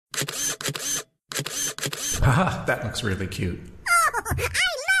Haha, that looks really cute. Oh, I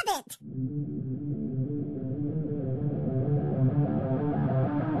love it!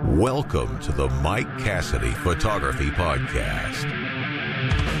 Welcome to the Mike Cassidy Photography Podcast.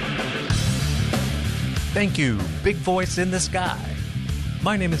 Thank you, big voice in the sky.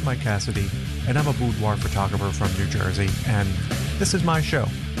 My name is Mike Cassidy, and I'm a boudoir photographer from New Jersey, and this is my show.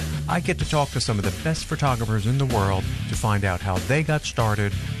 I get to talk to some of the best photographers in the world to find out how they got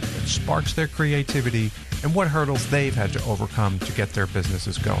started, what sparks their creativity, and what hurdles they've had to overcome to get their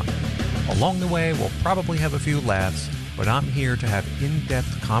businesses going. Along the way, we'll probably have a few laughs, but I'm here to have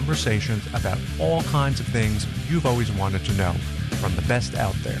in-depth conversations about all kinds of things you've always wanted to know from the best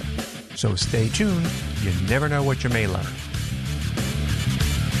out there. So stay tuned, you never know what you may learn.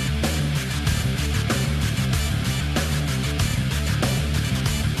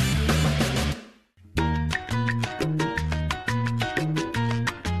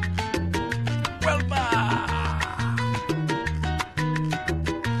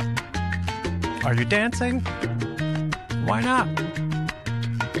 Are you dancing? Why not?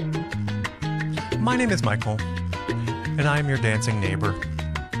 My name is Michael, and I am your dancing neighbor.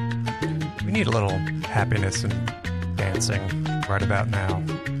 We need a little happiness and dancing right about now.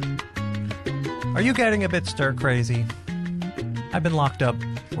 Are you getting a bit stir-crazy? I've been locked up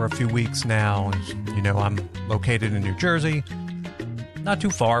for a few weeks now. As you know, I'm located in New Jersey, not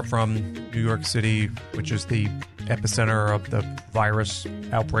too far from New York City, which is the epicenter of the virus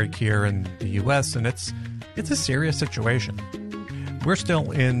outbreak here in the U.S., and it's a serious situation. We're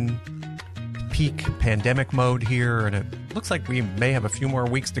still in peak pandemic mode here, and it looks like we may have a few more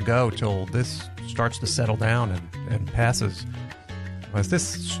weeks to go till this starts to settle down and passes. As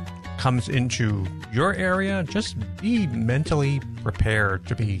this comes into your area, just be mentally prepared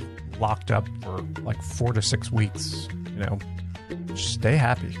to be locked up for like 4 to 6 weeks. You know, just stay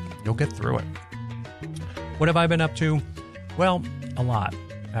happy. You'll get through it. What have I been up to? Well, a lot,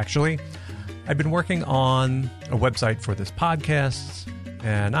 actually. I've been working on a website for this podcast,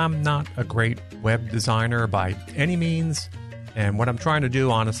 and I'm not a great web designer by any means. And what I'm trying to do,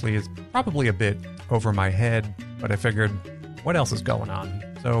 honestly, is probably a bit over my head, but I figured, what else is going on?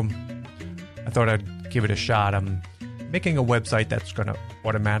 So I thought I'd give it a shot. I'm making a website that's going to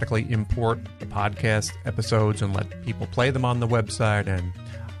automatically import the podcast episodes and let people play them on the website, and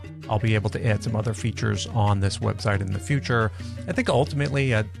I'll be able to add some other features on this website in the future. I think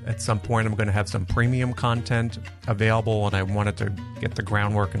ultimately at some point I'm going to have some premium content available, and I wanted to get the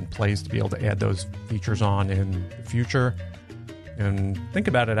groundwork in place to be able to add those features on in the future. And think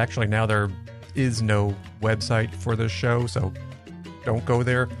about it, actually now there is no website for this show, so don't go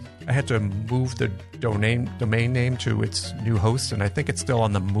there. I had to move the domain name to its new host, and I think it's still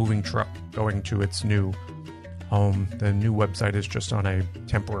on the moving truck going to its new home. The new website is just on a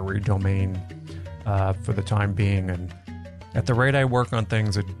temporary domain for the time being, and at the rate I work on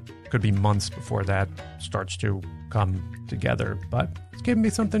things, it could be months before that starts to come together, but it's giving me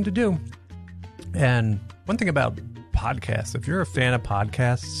something to do. And one thing about podcasts, if you're a fan of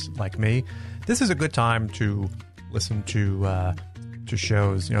podcasts like me, this is a good time to listen to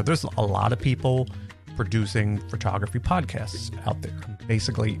shows. You know, there's a lot of people producing photography podcasts out there.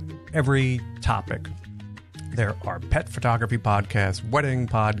 Basically every topic. There are pet photography podcasts, wedding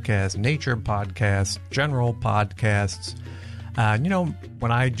podcasts, nature podcasts, general podcasts. You know,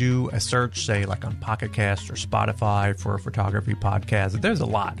 when I do a search, say like on Pocket Cast or Spotify for a photography podcast, there's a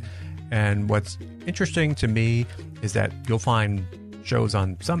lot. And what's interesting to me is that you'll find shows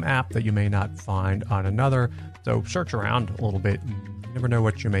on some app that you may not find on another. So search around a little bit. You never know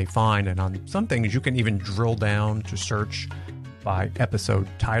what you may find. And on some things, you can even drill down to search by episode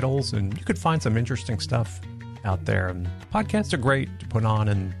titles, and you could find some interesting stuff out there. And podcasts are great to put on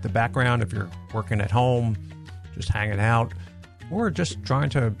in the background if you're working at home, just hanging out, or just trying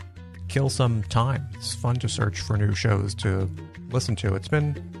to kill some time. It's fun to search for new shows to listen to. It's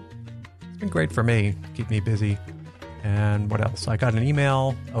been great for me, keep me busy. And what else? I got an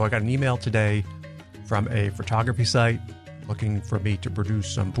email today from a photography site looking for me to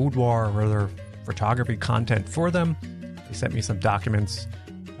produce some boudoir or other photography content for them. They sent me some documents.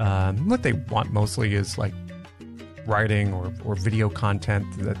 What they want mostly is like writing or video content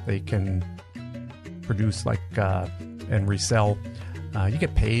that they can produce and resell. You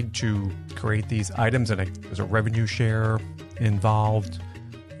get paid to create these items, and there's a revenue share involved.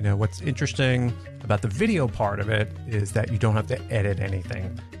 You know, what's interesting about the video part of it is that you don't have to edit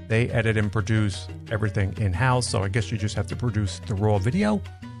anything. They edit and produce everything in-house, so I guess you just have to produce the raw video.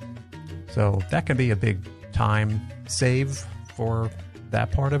 So that can be a big time save for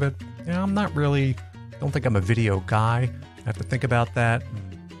that part of it. You know, don't think I'm a video guy. I have to think about that.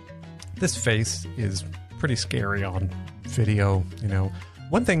 This face is pretty scary on video.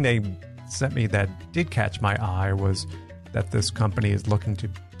 One thing they sent me that did catch my eye was that this company is looking to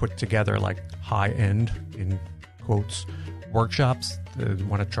put together like high-end, in quotes, workshops. They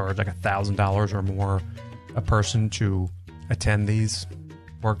want to charge like $1,000 or more a person to attend these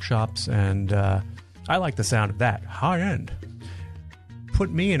workshops, and I like the sound of that. High-end.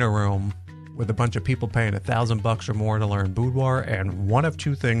 Put me in a room with a bunch of people paying $1,000 or more to learn boudoir, and one of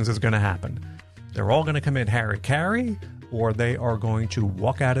two things is going to happen. They're all going to come in Harry-Carry, or they are going to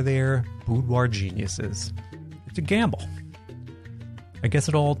walk out of there boudoir geniuses. It's a gamble. I guess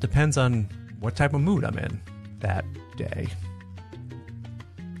it all depends on what type of mood I'm in that day.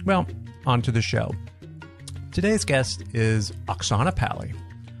 Well, on to the show. Today's guest is Oksana Pali.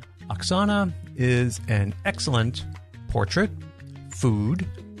 Oksana is an excellent portrait, food,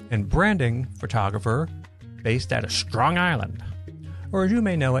 and branding photographer based out of Strong Island, or as you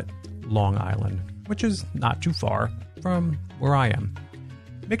may know it, Long Island, which is not too far from where I am.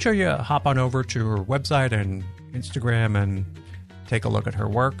 Make sure you hop on over to her website and Instagram and take a look at her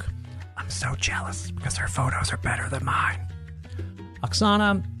work. I'm so jealous because her photos are better than mine.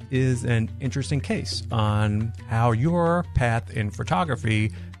 Oksana is an interesting case on how your path in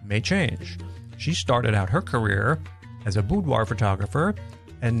photography may change. She started out her career as a boudoir photographer,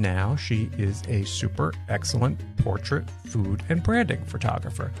 and now she is a super excellent portrait, food, and branding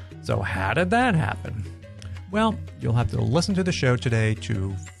photographer. So how did that happen? Well, you'll have to listen to the show today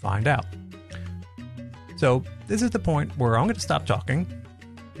to find out. So this is the point where I'm going to stop talking,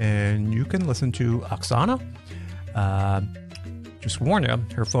 and you can listen to Oksana. Just warn you,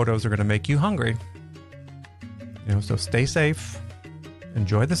 her photos are going to make you hungry. So stay safe,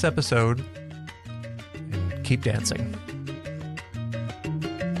 enjoy this episode, and keep dancing.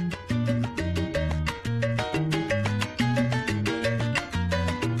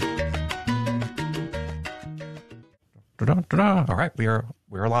 All right,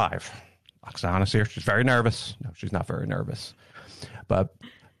 we're live. Oksana's here. She's very nervous. No, she's not very nervous. But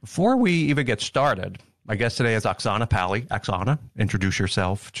before we even get started, my guest today is Oksana Pali. Oksana, introduce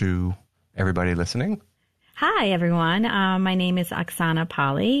yourself to everybody listening. Hi, everyone. My name is Oksana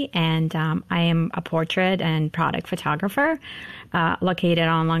Pali, and I am a portrait and product photographer located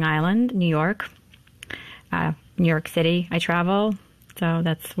on Long Island, New York. New York City, I travel. So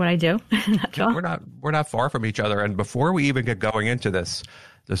that's what I do. We're not far from each other. And before we even get going into this,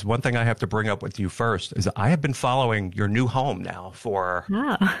 there's one thing I have to bring up with you first is I have been following your new home now for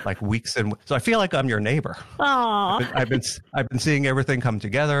like weeks, and so I feel like I'm your neighbor. Oh, I've been seeing everything come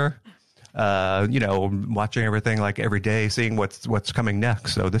together. Watching everything like every day, seeing what's coming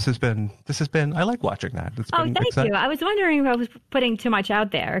next. So this has been. I like watching that. Thank you. I was wondering if I was putting too much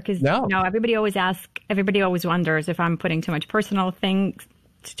out there because everybody always wonders if I'm putting too much personal things,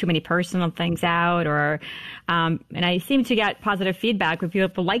 too many personal things out, or and I seem to get positive feedback when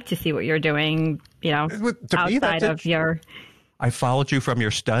people like to see what you're doing. Outside of your. I followed you from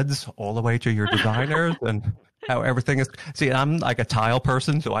your studs all the way to your designers and. How everything is. See, I'm like a tile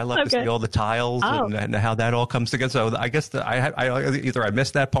person, so I love to see all the tiles and how that all comes together. So I guess I either I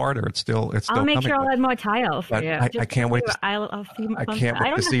missed that part or it's still. I'll make sure I'll add more tile for you. I can't wait. I'll see. I can't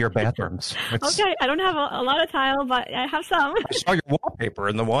wait to see your bathrooms. Okay, I don't have a lot of tile, but I have some. I saw your wallpaper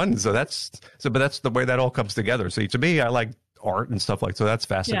in the one, but that's the way that all comes together. See, to me, I like art and stuff so that's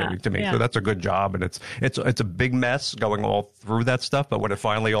fascinating to me. So that's a good job, and it's a big mess going all through that stuff, but when it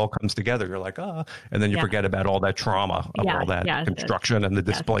finally all comes together, you're like, and then you forget about all that trauma of all that construction and the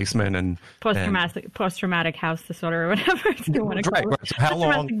displacement and post-traumatic house disorder or whatever you want to call it. So how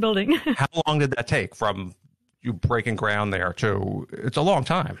long did that take from you breaking ground there to it's a long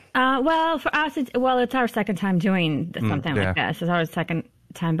time? Well, for us it's our second time doing something like this. It's our second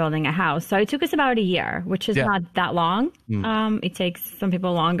time building a house, so it took us about a year, which is not that long. It takes some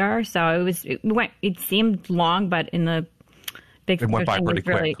people longer, so it seemed long, but in the big it went by pretty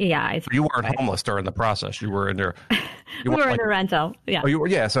quick. You weren't homeless during the process. You were in there. We were in a rental.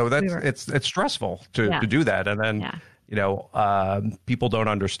 So that's it's stressful to do that, and then people don't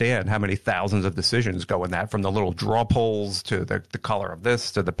understand how many thousands of decisions go in that, from the little draw pulls to the color of this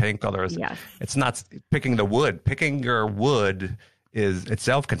to the paint colors. It's not picking the wood. Picking your wood is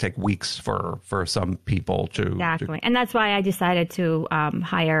itself can take weeks for some people to exactly, and that's why I decided to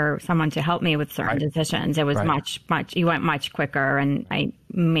hire someone to help me with certain decisions. It was it went much quicker, and I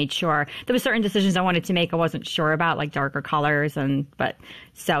made sure there were certain decisions I wanted to make I wasn't sure about, like darker colors, to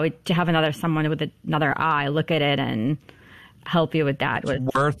have someone with another eye look at it and help you with that was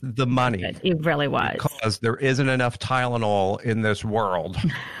worth the money. It really was, because there isn't enough Tylenol in this world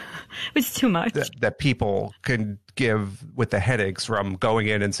It was too much. That people can give with the headaches from going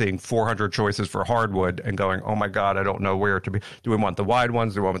in and seeing 400 choices for hardwood and going, oh my God, I don't know where to be. Do we want the wide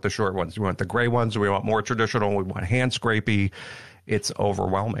ones? Do we want the short ones? Do we want the gray ones? Do we want more traditional? We want hand scrapey. It's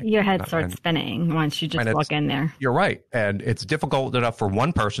overwhelming. Your head starts spinning once you just walk in there. You're right. And it's difficult enough for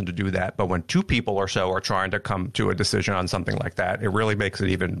one person to do that. But when two people or so are trying to come to a decision on something like that, it really makes it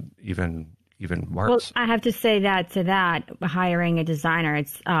even worse. Well, I have to say that hiring a designer,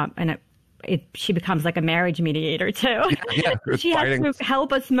 she becomes like a marriage mediator too. Yeah, she has to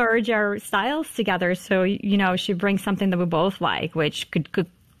help us merge our styles together. So, she brings something that we both like, which could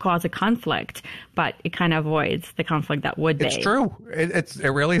cause a conflict, but it kind of avoids the conflict that would be. It's true. It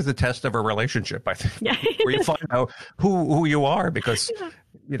really is a test of a relationship, I think, where you find out who you are, because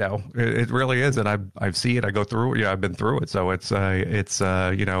it really is. And I've seen it. I go through it. I've been through it. So it's and it's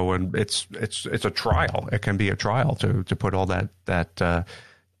a trial. It can be a trial to put all that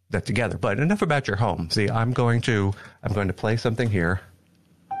together. But enough about your home. See, I'm going to play something here.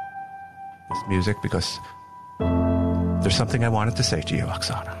 This music, because there's something I wanted to say to you,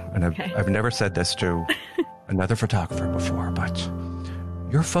 Oksana. And I've never said this to another photographer before, but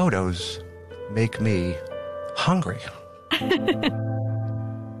your photos make me hungry.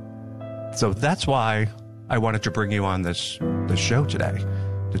 So that's why I wanted to bring you on this show today,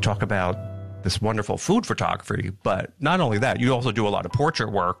 to talk about this wonderful food photography. But not only that, you also do a lot of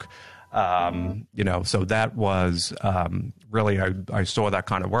portrait work. So that was really, I saw that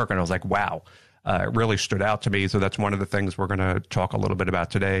kind of work and I was like, wow, it really stood out to me. So that's one of the things we're going to talk a little bit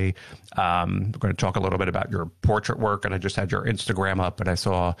about today. We're going to talk a little bit about your portrait work. And I just had your Instagram up and I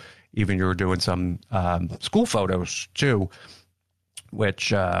saw even you were doing some school photos too,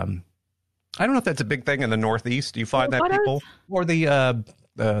 which I don't know if that's a big thing in the Northeast. Do you find that people, or the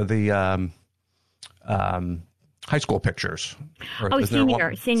high school pictures?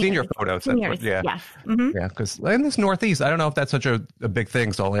 Senior photos. Seniors, yeah. Yes. Mm-hmm. Yeah, because in this Northeast, I don't know if that's such a big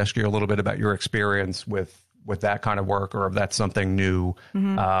thing. So I'll ask you a little bit about your experience with that kind of work, or if that's something new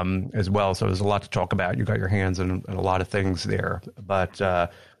as well. So there's a lot to talk about. You got your hands in a lot of things there. But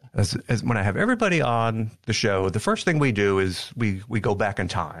as when I have everybody on the show, the first thing we do is we go back in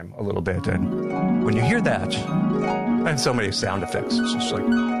time a little bit. And when you hear that, I have so many sound effects. It's just like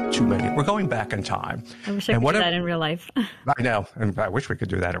too many. We're going back in time. I wish I could do that in real life. I know. And I wish we could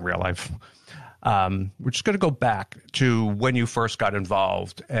do that in real life. We're just going to go back to when you first got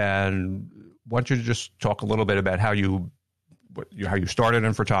involved. And I want you to just talk a little bit about how you started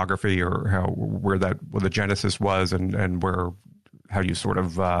in photography, or where the genesis was, and how you sort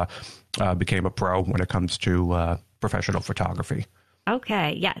of became a pro when it comes to professional photography.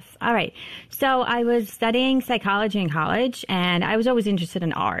 Okay. Yes. All right. So I was studying psychology in college, and I was always interested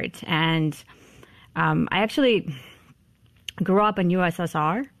in art. And I actually grew up in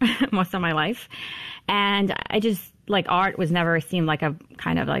USSR most of my life. And I just, art was never seemed like a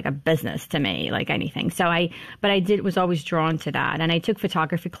kind of like a business to me, like anything. So was always drawn to that. And I took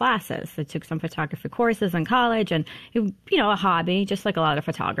photography classes. I took some photography courses in college, and, a hobby, just like a lot of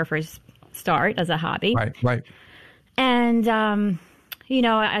photographers start as a hobby. Right. And,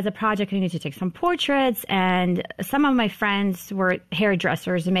 as a project, I needed to take some portraits, and some of my friends were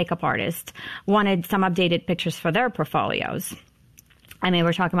hairdressers and makeup artists, wanted some updated pictures for their portfolios. I mean,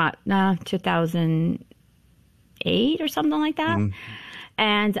 we're talking about 2008 or something like that. Mm.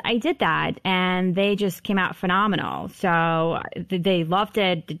 And I did that, and they just came out phenomenal. So they loved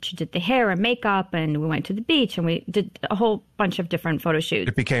it. She did the hair and makeup, and we went to the beach, and we did a whole bunch of different photo shoots.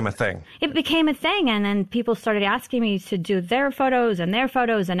 It became a thing. And then people started asking me to do their photos, and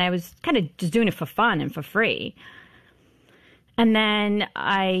I was kind of just doing it for fun and for free. And then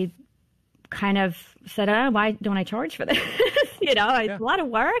I kind of said, why don't I charge for this? It's a lot of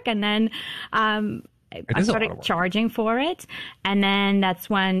work. And then I started charging for it. And then that's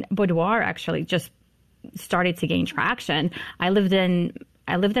when boudoir actually just started to gain traction. I lived in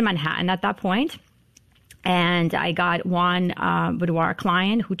Manhattan at that point. And I got one boudoir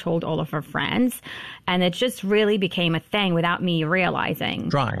client who told all of her friends. And it just really became a thing without me realizing.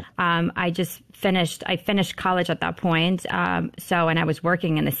 Drawing. I finished college at that point. And I was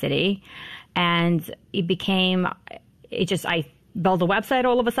working in the city. And I built a website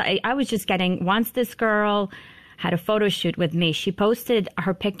all of a sudden. I was just getting, once this girl had a photo shoot with me, she posted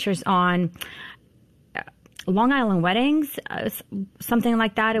her pictures on Long Island Weddings, something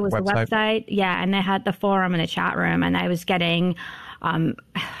like that. It was a website. Yeah. And they had the forum and the chat room, and I was getting, I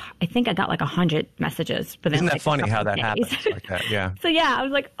think I got 100 messages. Isn't that funny how that happens like that? Yeah. So yeah, I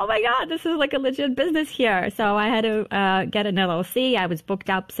was like, oh my God, this is like a legit business here. So I had to get an LLC. I was booked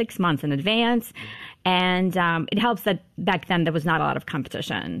up 6 months in advance. And it helps that back then there was not a lot of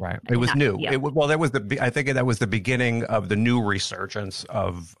competition. Right. It was new. Yeah. I think that was the beginning of the new resurgence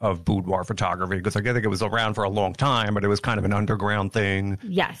of boudoir photography, because I think it was around for a long time, but it was kind of an underground thing.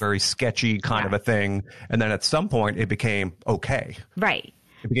 Yes. Very sketchy kind of a thing. And then at some point it became okay. Right.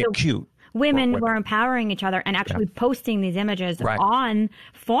 It became cute. Women were empowering each other and actually posting these images on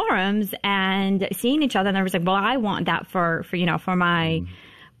forums and seeing each other. And I was like, well, I want that for my,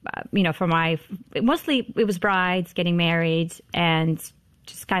 mostly it was brides getting married and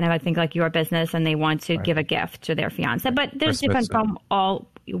just kind of, I think, like your business, and they want to give a gift to their fiance. But there's different from all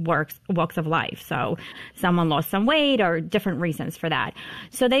walks of life. So someone lost some weight or different reasons for that.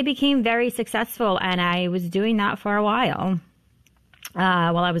 So they became very successful, and I was doing that for a while.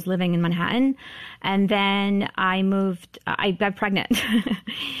 While I was living in Manhattan. And then I got pregnant.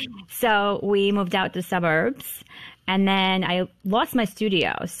 So we moved out to suburbs, and then I lost my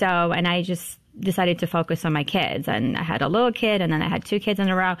studio. And I just decided to focus on my kids, and I had a little kid, and then I had 2 kids in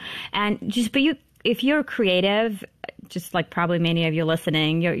a row. And if you're creative, just like probably many of you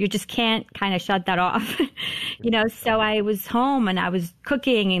listening, you just can't kind of shut that off, So I was home and I was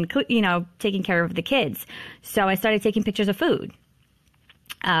cooking and, taking care of the kids. So I started taking pictures of food.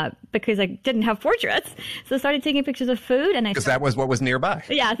 Because I didn't have portraits. So I started taking pictures of food. Because that was what was nearby.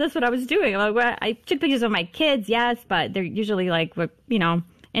 Yeah, that's what I was doing. I took pictures of my kids, yes, but they're usually like,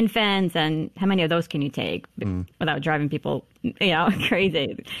 infants, and how many of those can you take without driving people,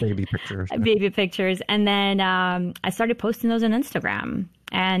 crazy? Baby pictures. Baby pictures. And then I started posting those on Instagram.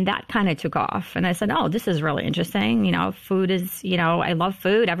 And that kind of took off. And I said, oh, this is really interesting. Food is, I love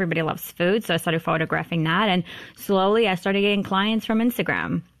food. Everybody loves food. So I started photographing that. And slowly I started getting clients from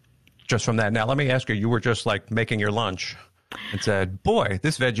Instagram. Just from that. Now, let me ask you were just like making your lunch and said, boy,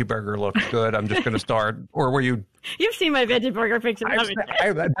 this veggie burger looks good. I'm just going to start. Or were you? You've seen my veggie burger pictures.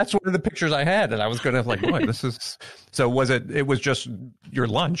 That's one of the pictures I had. And I was going to boy, this is. So it was just your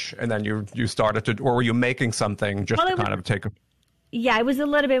lunch, and then you started to, or were you making something just to kind of take a. Yeah, it was a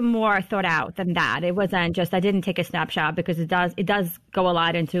little bit more thought out than that. It wasn't just, I didn't take a snapshot, because it does go a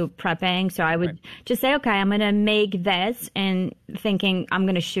lot into prepping. So I would just say, okay, I'm going to make this, and thinking I'm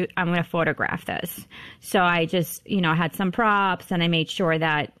going to photograph this. So I just, had some props, and I made sure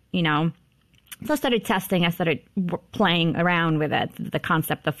that, so I started testing. I started playing around with it, the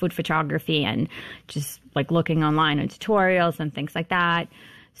concept of food photography, and just like looking online on tutorials and things like that.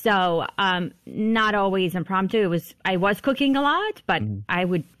 So not always impromptu. I was cooking a lot, but I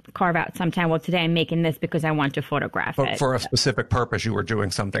would carve out some time. Well, today I'm making this because I want to photograph it. For a specific purpose, you were doing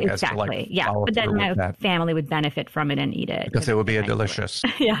something exactly. But then my family would benefit from it and eat it. Because it would be a delicious,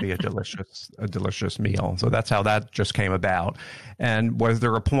 a delicious meal. So that's how that just came about. And was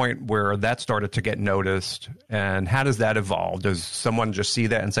there a point where that started to get noticed? And how does that evolve? Does someone just see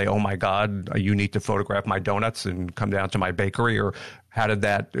that and say, oh my God, you need to photograph my donuts and come down to my bakery? Or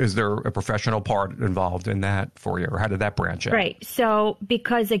is there a professional part involved in that for you? Or how did that branch out? Right. So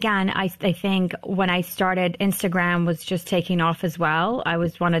because again, I think when I started, Instagram was just taking off as well. I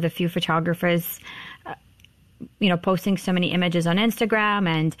was one of the few photographers, posting so many images on Instagram,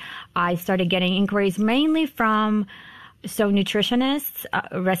 and I started getting inquiries mainly from nutritionists,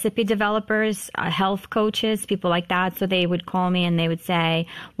 recipe developers, health coaches, people like that. So they would call me and they would say,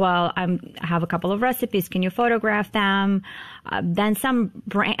 well, I have a couple of recipes. Can you photograph them? Then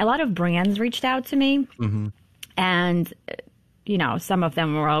a lot of brands reached out to me. Mm-hmm. And, some of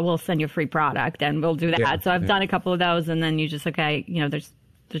them were, we'll send you a free product and we'll do that. Yeah, so I've done a couple of those, and then you just,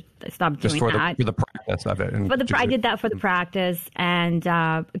 stop doing that. For the practice of it. I did that for the practice and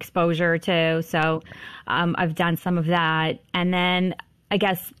exposure too. So I've done some of that. And then I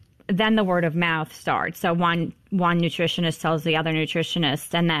guess then the word of mouth starts. So one nutritionist tells the other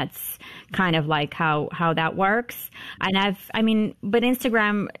nutritionist, and that's kind of like how that works. And but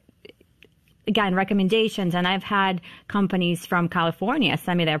Instagram, again, recommendations, and I've had companies from California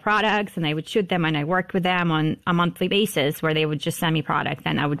send me their products, and I would shoot them, and I worked with them on a monthly basis where they would just send me product,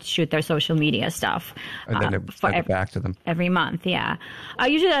 and I would shoot their social media stuff. And then it send it back to them. Every month, yeah.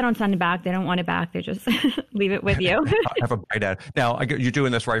 Usually I don't send it back. They don't want it back. They just leave it with you. Have a bite at it. Now, you're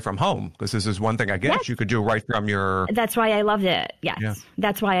doing this right from home, because this is one thing I guess you could do right from your... That's why I loved it. Yes. Yeah.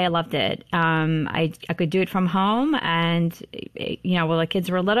 That's why I loved it. I could do it from home, and, while the kids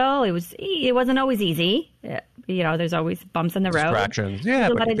were little, it wasn't always easy. There's always bumps in the road. Distractions. Yeah,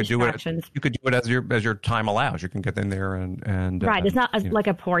 but you could do it as your time allows. You can get in there and right. It's not like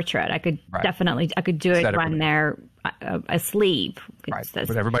a portrait. I could do it when they're asleep. Right.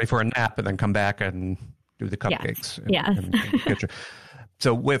 Put everybody for a nap and then come back and do the cupcakes. Yes. And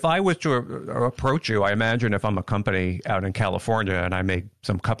So if I was to approach you, I imagine if I'm a company out in California and I make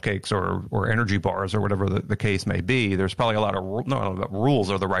some cupcakes or energy bars or whatever the case may be, there's probably a lot of rules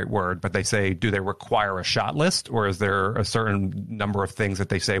are the right word, but they say, do they require a shot list, or is there a certain number of things that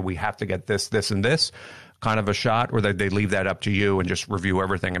they say we have to get this, this, and this kind of a shot, or they leave that up to you and just review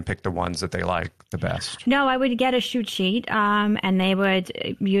everything and pick the ones that they like the best? No, I would get a shoot sheet, and they would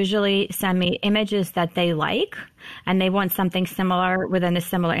usually send me images that they like, and they want something similar within a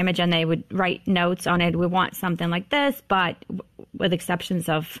similar image, and they would write notes on it. We want something like this, but with exceptions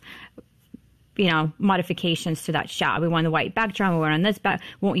of, modifications to that shot. We want the white background. We want on this back.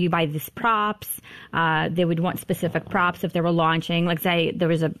 Won't you buy these props? They would want specific props if they were launching. Like say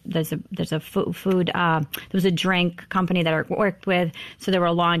there's a food there was a drink company that I worked with, so they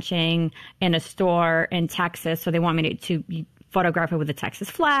were launching in a store in Texas. So they want me to photograph it with the Texas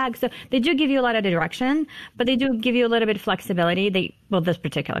flag. So they do give you a lot of direction, but they do give you a little bit of flexibility. This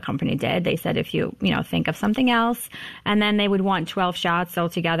particular company did. They said if you think of something else, and then they would want 12 shots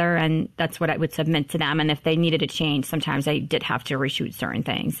altogether, and that's what I would submit to them. And if they needed a change, sometimes I did have to reshoot certain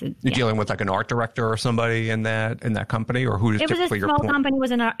things. You're dealing with like an art director or somebody in that company, or who is typically your point? It was a small company. It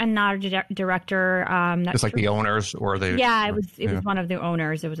was an art director. Just like the owners, or the it was one of the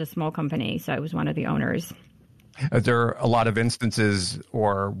owners. It was a small company, so it was one of the owners. Are there a lot of instances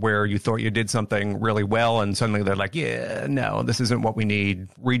or where you thought you did something really well and suddenly they're like, yeah, no, this isn't what we need.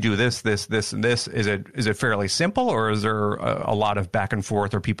 Redo this, and this. Is it fairly simple, or is there a lot of back and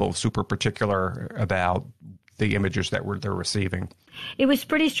forth? Or people super particular about the images that they're receiving? It was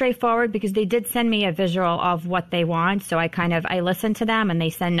pretty straightforward because they did send me a visual of what they want. So I listened to them and they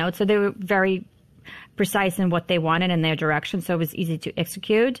send notes. So they were very precise in what they wanted in their direction, so it was easy to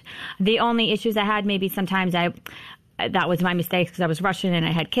execute. The only issues I had, maybe sometimes that was my mistake because I was rushing and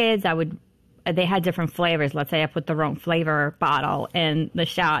I had kids. They had different flavors. Let's say I put the wrong flavor bottle in the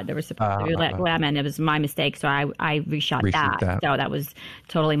shot. There was supposed to be lemon. It was my mistake, so I reshot that. So that was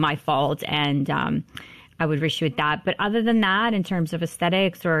totally my fault, and I would reshoot that. But other than that, in terms of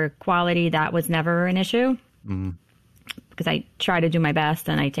aesthetics or quality, that was never an issue. Mm. Because I try to do my best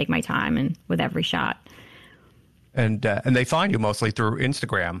and I take my time and with every shot. And they find you mostly through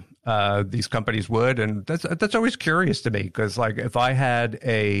Instagram. These companies would, and that's always curious to me because, like, if I had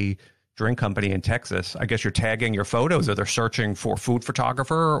a drink company in Texas, I guess you're tagging your photos, or they're searching for food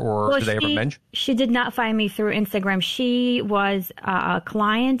photographer, or do they ever mention? She did not find me through Instagram. She was a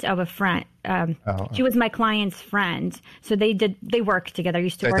client of a friend. She was my client's friend, so they worked together.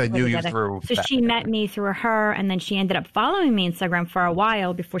 Used to work together. So she met me through her, and then she ended up following me on Instagram for a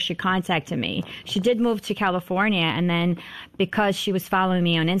while before she contacted me. She did move to California, and then because she was following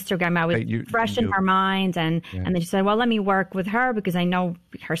me on Instagram, I was fresh in her mind, and then she said, "Well, let me work with her because I know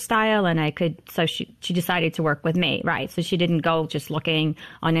her style, and I could." So she decided to work with me, right? So she didn't go just looking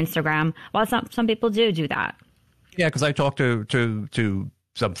on Instagram. Well, some people do that. Yeah, because I talked to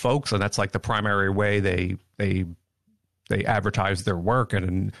some folks, and that's like the primary way they advertise their work.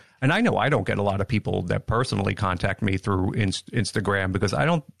 And I know I don't get a lot of people that personally contact me through Instagram because I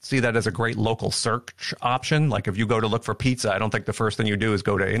don't see that as a great local search option. Like if you go to look for pizza, I don't think the first thing you do is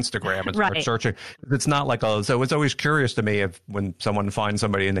go to Instagram and start searching. It's not like so it's always curious to me when someone finds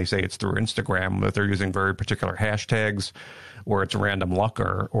somebody and they say it's through Instagram, if they're using very particular hashtags or it's random luck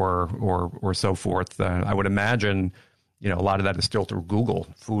or so forth. I would imagine a lot of that is still through Google,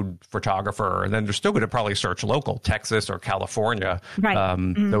 food photographer, and then they're still going to probably search local, Texas or California. Right.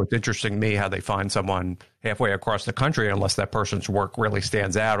 So it's interesting to me how they find someone halfway across the country, unless that person's work really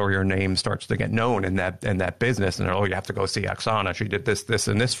stands out or your name starts to get known in that business. And you have to go see Oksana. She did this,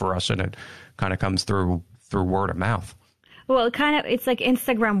 and this for us, and it kind of comes through word of mouth. Well, it's like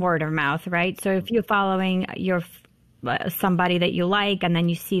Instagram word of mouth, right? So if you're following somebody that you like, and then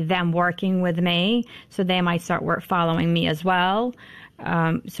you see them working with me, so they might start following me as well.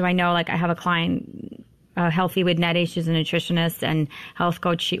 So I know, like, I have a client, Healthy with Nettie. She's a nutritionist and health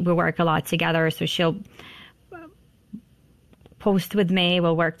coach. We work a lot together, so she'll post with me.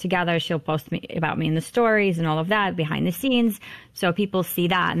 We'll work together. She'll post about me in the stories and all of that behind the scenes. So people see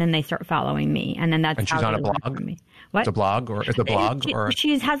that, and then they start following me, and then that's and she's how on they a blog. Me. What? It's a blog, or it's a blog, or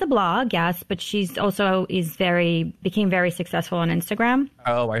she has a blog, yes, but she's also became very successful on Instagram.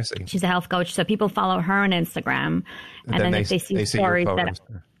 Oh, I see. She's a health coach, so people follow her on Instagram, and then if they see stories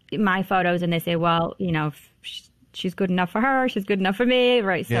my photos, and they say, well, she's good enough for her, she's good enough for me,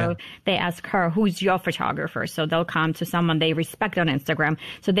 right? So they ask her, who's your photographer? So they'll come to someone they respect on Instagram.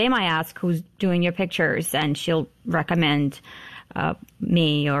 So they might ask, who's doing your pictures? And she'll recommend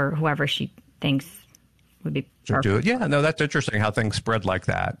me or whoever she thinks would be to perfect. do it. Yeah, no, that's interesting how things spread like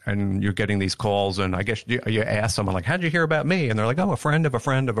that. And you're getting these calls, and I guess you ask someone like, how'd you hear about me? And they're like, oh, a friend of a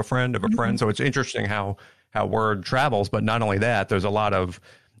friend of a friend of a friend. So it's interesting how word travels. But not only that, there's a lot of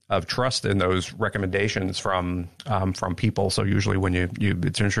trust in those recommendations from people. So usually when you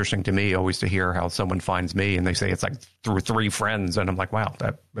it's interesting to me always to hear how someone finds me and they say it's like through 3 friends, and I'm like, wow,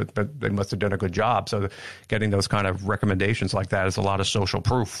 that they must have done a good job. So getting those kind of recommendations like that is a lot of social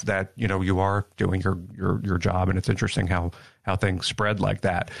proof that you are doing your job, and it's interesting how things spread like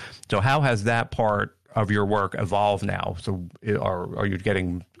that. So how has that part of your work evolved now? So are you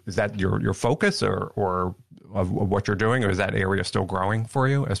getting, is that your focus or of what you're doing, or is that area still growing for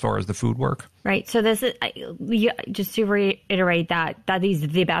you as far as the food work? Right. So this is, just to reiterate that is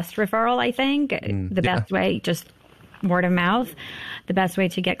the best referral, I think, the best way, just word of mouth, the best way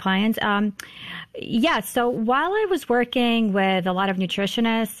to get clients. So while I was working with a lot of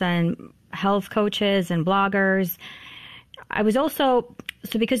nutritionists and health coaches and bloggers, I was also,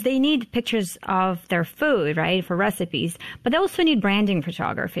 because they need pictures of their food, right, for recipes, but they also need branding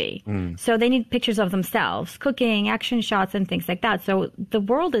photography. So they need pictures of themselves, cooking, action shots, and things like that. So the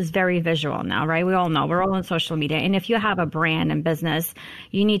world is very visual now, right? We all know we're all on social media. And if you have a brand and business,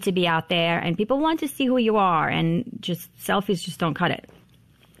 you need to be out there, and people want to see who you are, and just selfies just don't cut it,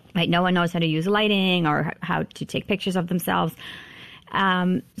 right? No one knows how to use lighting or how to take pictures of themselves.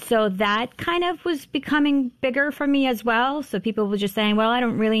 So that kind of was becoming bigger for me as well. So people were just saying, well, I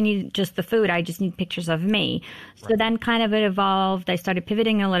don't really need just the food. I just need pictures of me. So then kind of it evolved. I started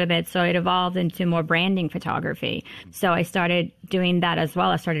pivoting a little bit. So it evolved into more branding photography. So I started doing that as well.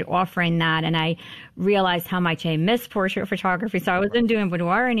 I started offering that, and I realized how much I miss portrait photography. So I wasn't doing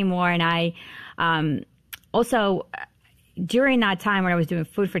boudoir anymore. And I, also, during that time when I was doing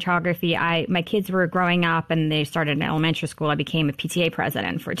food photography, my kids were growing up and they started in elementary school. I became a PTA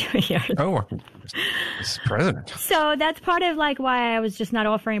president for 2 years. Oh, president. So that's part of like why I was just not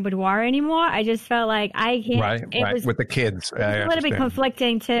offering boudoir anymore. I just felt like I can't. Right. With the kids. It was a little bit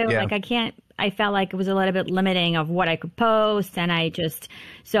conflicting too. Yeah. Like I felt like it was a little bit limiting of what I could post. And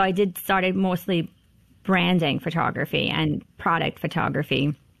so I started mostly branding photography and product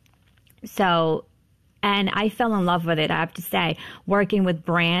photography. So, and I fell in love with it, I have to say, working with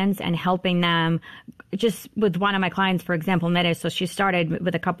brands and helping them. Just with one of my clients, for example, Netta, so she started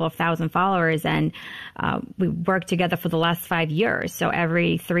with a couple of thousand followers, and we worked together for the last 5 years. So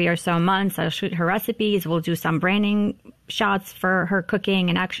every 3 or so months, I'll shoot her recipes. We'll do some branding shots for her cooking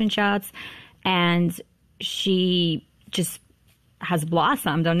and action shots. And she just has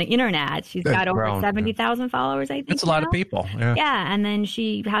blossomed on the internet. She's got over 70,000 followers, I think. That's a lot of people. Yeah. Yeah. And then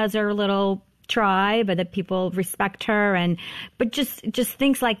she has her little tribe, but that people respect her, but just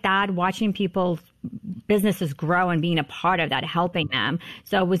things like that, watching people's businesses grow and being a part of that, helping them.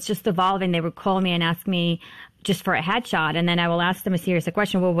 So it was just evolving. They would call me and ask me just for a headshot, and then I will ask them a serious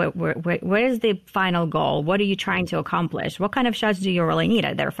question. Well, what is the final goal? What are you trying to accomplish? What kind of shots do you really need?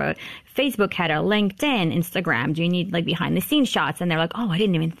 Either for Facebook header, LinkedIn, Instagram? Do you need like behind the scenes shots? And they're like, oh, I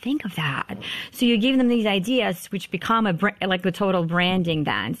didn't even think of that. So you give them these ideas, which become like the total branding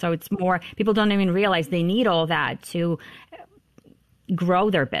then. So it's more, people don't even realize they need all that to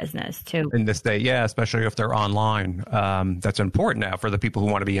grow their business too. In this day, yeah, especially if they're online. That's important now for the people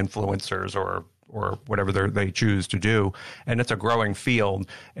who want to be influencers or whatever they choose to do. And it's a growing field.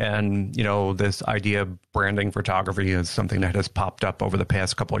 And, this idea of branding photography is something that has popped up over the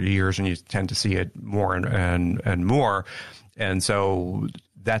past couple of years, and you tend to see it more and more. And so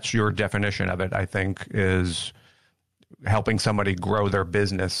that's your definition of it, I think, is helping somebody grow their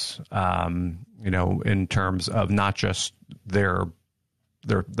business, in terms of not just their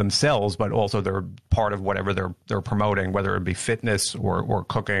themselves, but also they're part of whatever they're promoting, whether it be fitness or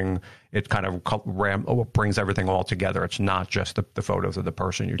cooking. It kind of brings everything all together. It's not just the photos of the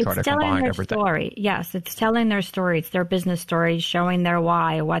person. You try to combine everything. Story. Yes, it's telling their story. It's their business story, showing their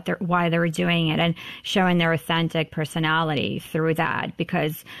why they're doing it, and showing their authentic personality through that.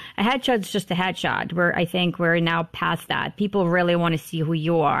 Because a headshot's just a headshot. I think we're now past that. People really want to see who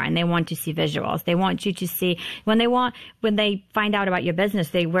you are, and they want to see visuals. They want you to see when they find out about your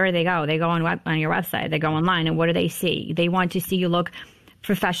business. Where do they go? They go on your website. They go online, and what do they see? They want to see you look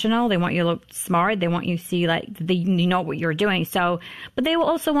professional. They want you to look smart. They want you to see you know what you're doing. So, but they will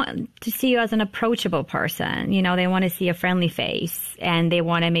also want to see you as an approachable person. They want to see a friendly face, and they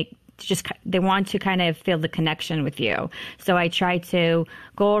want to kind of feel the connection with you. So I try to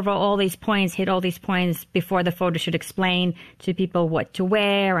go over all these points, hit all these points before the photo shoot, explain to people what to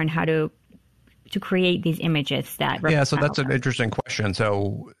wear and how to create these images that. Yeah. So that's an interesting question.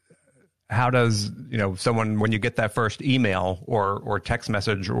 So how does, someone, when you get that first email or text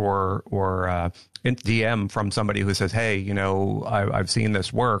message or DM from somebody who says, hey, I've seen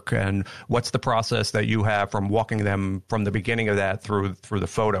this work, and what's the process that you have from walking them from the beginning of that through the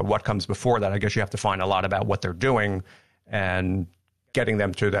photo? What comes before that? I guess you have to find a lot about what they're doing and getting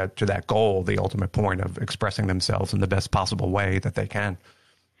them to that goal, the ultimate point of expressing themselves in the best possible way that they can.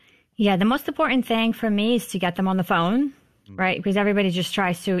 Yeah, the most important thing for me is to get them on the phone. Right, because everybody just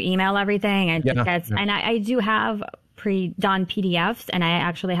tries to email everything, and and I do have pre-done PDFs, and I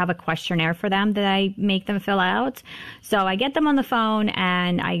actually have a questionnaire for them that I make them fill out. So I get them on the phone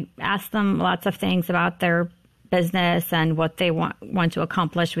and I ask them lots of things about their business and what they want to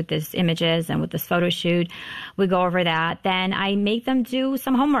accomplish with these images and with this photo shoot. We go over that. Then I make them do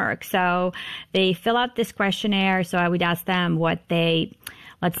some homework. So they fill out this questionnaire. So I would ask them what they,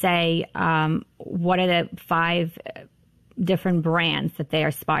 let's say, what are the 5 different brands that they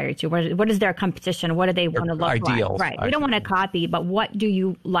aspire to? What is their competition? What do they want to look ideals, like? Right. We don't want to copy, but what do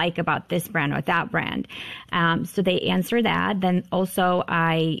you like about this brand or that brand? So they answer that. Then also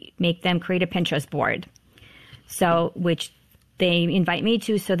I make them create a Pinterest board. So, which they invite me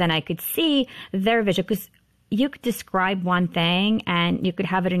to, so then I could see their vision, because you could describe one thing and you could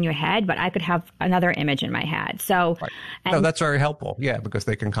have it in your head, but I could have another image in my head. So, no, that's very helpful. Yeah, because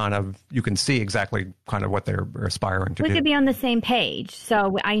they can you can see exactly kind of what they're aspiring to do. We could be on the same page.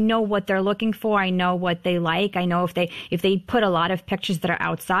 So I know what they're looking for. I know what they like. I know if they put a lot of pictures that are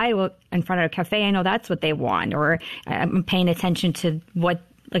outside in front of a cafe, I know that's what they want. Or I'm paying attention to what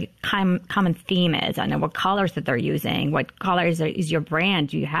common theme is. I know what colors that they're using. What colors is your brand?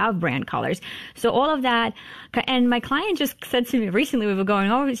 Do you have brand colors? So all of that. And my client just said to me recently, we were going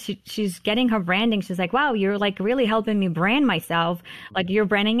over, she's getting her branding. She's like, wow, you're like really helping me brand myself. Like, you're a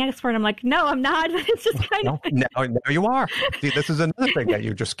branding expert. I'm like, no, I'm not. But it's just kind of. No, you are. See, this is another thing that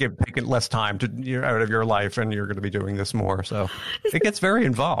you just taking less time out of your life, and you're going to be doing this more. So it gets very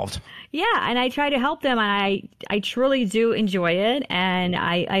involved. Yeah. And I try to help them. And I truly do enjoy it. And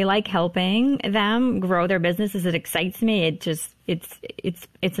I like helping them grow their businesses. It excites me. It's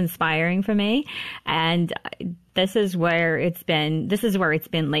inspiring for me. And this is where it's been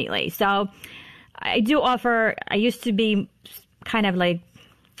lately. So I do offer, I used to be kind of like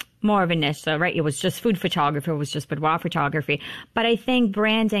more of a niche. So, right, it was just food photography, it was just boudoir photography. But I think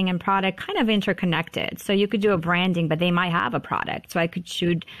branding and product kind of interconnected. So you could do a branding, but they might have a product. So I could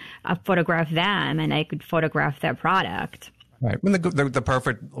photograph them and I could photograph their product. Right. When the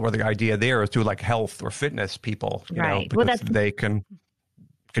perfect or the idea there is to like health or fitness people, right? Because they can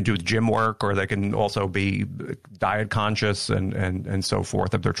do gym work, or they can also be diet conscious and so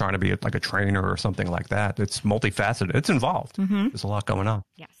forth. If they're trying to be like a trainer or something like that, it's multifaceted. It's involved. Mm-hmm. There's a lot going on.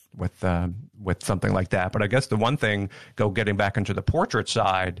 Yes. With something like that. But I guess the one thing, getting back into the portrait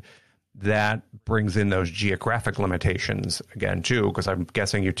side, that brings in those geographic limitations again, too, because I'm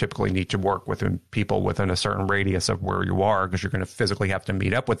guessing you typically need to work with people within a certain radius of where you are, because you're going to physically have to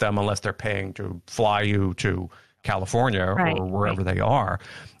meet up with them unless they're paying to fly you to California or wherever they are.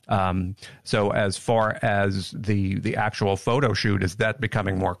 So as far as the actual photo shoot, is that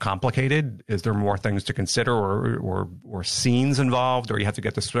becoming more complicated? Is there more things to consider or scenes involved, or you have to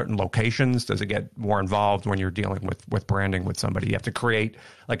get to certain locations? Does it get more involved when you're dealing with branding with somebody? You have to create,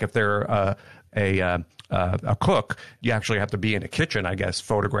 like if they're a cook, you actually have to be in a kitchen, I guess,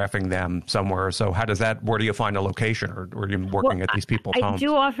 photographing them somewhere. So how does that, where do you find a location, or are you working at these people's homes? I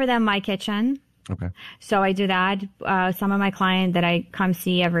do offer them my kitchen. Okay. So I do that. Some of my clients that I come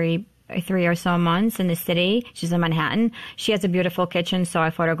see every 3 or so months in the city, she's in Manhattan. She has a beautiful kitchen, so I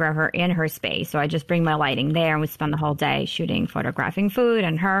photograph her in her space. So I just bring my lighting there, and we spend the whole day photographing food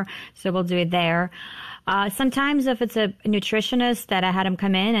and her. So we'll do it there. Sometimes if it's a nutritionist that I had them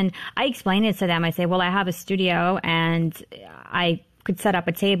come in, and I explain it to them, I say, well, I have a studio and I could set up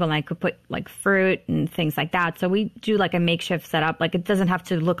a table and I could put like fruit and things like that. So we do like a makeshift setup. Like, it doesn't have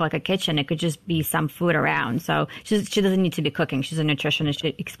to look like a kitchen. It could just be some food around. So she doesn't need to be cooking. She's a nutritionist.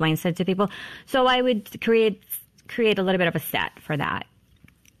 She explains it to people. So I would create a little bit of a set for that.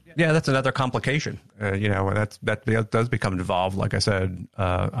 Yeah, that's another complication. That does become involved, like I said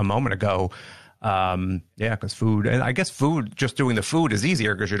a moment ago. Because food, and I guess just doing the food is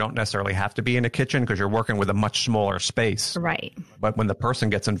easier because you don't necessarily have to be in a kitchen because you're working with a much smaller space. Right. But when the person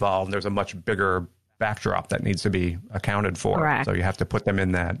gets involved, there's a much bigger backdrop that needs to be accounted for. Correct. So you have to put them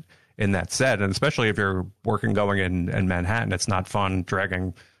in that set. And especially if you're going in Manhattan, it's not fun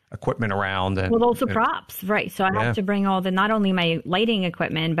dragging equipment around. Props. Right. So I have to bring not only my lighting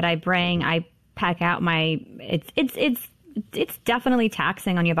equipment, but I pack out it's definitely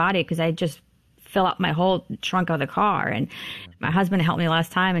taxing on your body because I just fill up my whole trunk of the car. And my husband helped me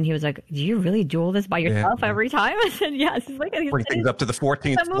last time, and he was like, "Do you really do all this by yourself every time?" I said, "Yes." He's like, "Bring things up to the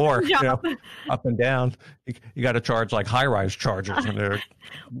 14th floor, up and down. You got to charge like high-rise charges."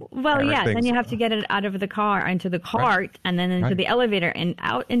 Well, yes, and you have to get it out of the car into the cart, and then into the elevator, and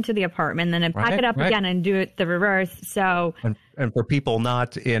out into the apartment, and then pack it up again and do it the reverse. So. And for people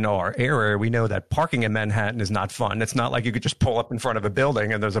not in our area, we know that parking in Manhattan is not fun. It's not like you could just pull up in front of a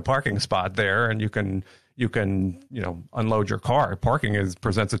building and there's a parking spot there and you can unload your car. Parking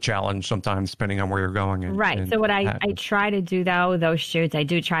presents a challenge sometimes depending on where you're going. So what I try to do those shoots, I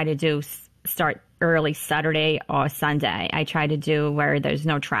do try to do start early Saturday or Sunday. I try to do where there's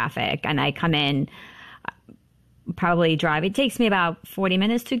no traffic, and I come in, probably drive. It takes me about 40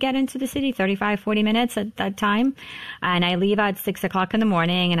 minutes to get into the city, 35, 40 minutes at that time. And I leave at 6 o'clock in the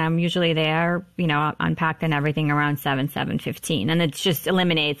morning, and I'm usually there, unpacked and everything around 7:15. And it just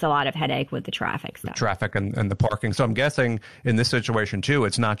eliminates a lot of headache with the traffic stuff. Traffic and the parking. So I'm guessing in this situation too,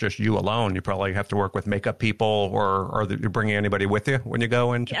 it's not just you alone. You probably have to work with makeup people, or you're bringing anybody with you when you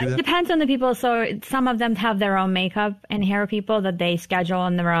go in to do that? It depends on the people. So some of them have their own makeup and hair people that they schedule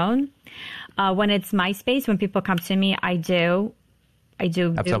on their own. When it's my space, when people come to me, I do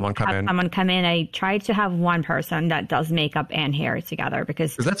have someone come in. I try to have one person that does makeup and hair together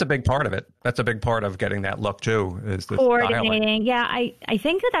because that's a big part of it. That's a big part of getting that look too. Is the coordinating. Styling. Yeah, I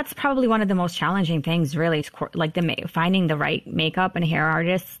think that's probably one of the most challenging things. Really, is like finding the right makeup and hair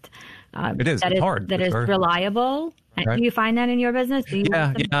artist. It's hard. That is reliable. Right. Do you find that in your business?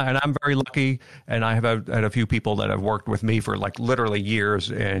 Yeah, and I'm very lucky, and I have had a few people that have worked with me for like literally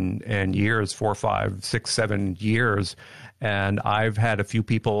years and years, 4, 5, 6, 7 years, and I've had a few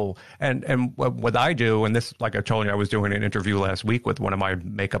people, and what I do, and this, like I told you, I was doing an interview last week with one of my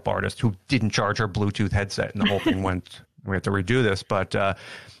makeup artists who didn't charge her Bluetooth headset, and the whole thing went. We have to redo this, but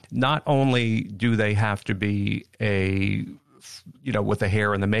not only do they have to be with the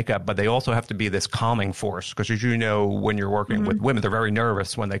hair and the makeup, but they also have to be this calming force. Because as you know, when you're working with women, they're very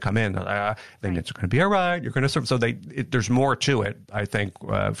nervous when they come in. Then it's going to be all right. You're going to serve. So there's more to it. I think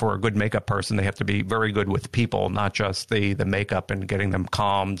for a good makeup person, they have to be very good with people, not just the makeup and getting them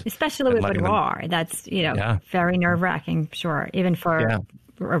calmed. Especially with boudoir. That's very nerve wracking. Sure, even for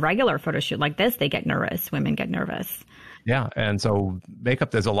a regular photo shoot like this, they get nervous. Women get nervous. Yeah. And so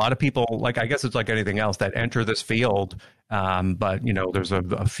makeup, there's a lot of people, I guess it's like anything else, that enter this field. But, there's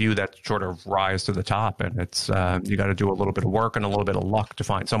a few that sort of rise to the top, and it's you got to do a little bit of work and a little bit of luck to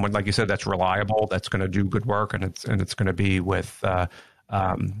find someone, like you said, that's reliable, that's going to do good work, and it's going to be with or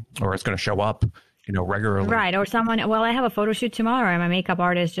it's going to show up. Regularly. Right. Or someone, I have a photo shoot tomorrow and my makeup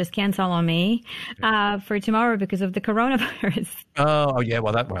artist just canceled on me for tomorrow because of the coronavirus. Oh, yeah.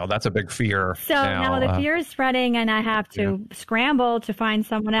 Well, that's a big fear. So now the fear is spreading, and I have to scramble to find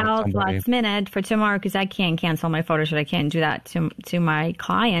someone else last minute for tomorrow because I can't cancel my photo shoot. I can't do that to my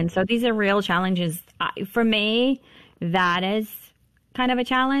clients. So these are real challenges. For me, that is kind of a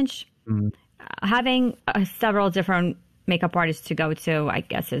challenge. Mm-hmm. Having several different makeup artists to go to, I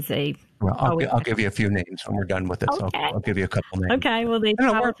guess, is a... Well, I'll give you a few names when we're done with this. Okay. I'll give you a couple names. Okay. Will they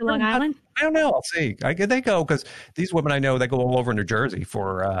travel to Long Island? I don't know. I'll see. They go because these women I know, they go all over New Jersey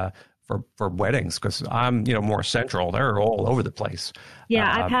for weddings because I'm more central. They're all over the place.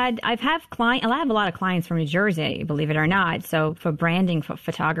 Yeah, I have a lot of clients from New Jersey, believe it or not. So for branding, for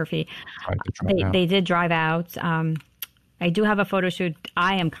photography, they did drive out. I do have a photo shoot.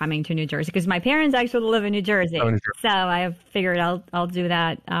 I am coming to New Jersey because my parents actually live in New Jersey. So I have figured I'll do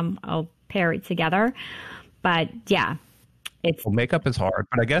that. I'll pair it together. But yeah, makeup is hard.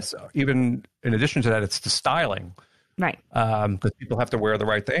 But I guess even in addition to that, it's the styling. Right. Because people have to wear the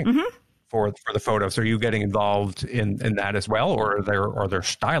right thing for the photo. So are you getting involved in that as well? Or are there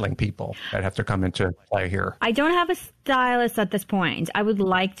styling people that have to come into play here? I don't have a stylist at this point. I would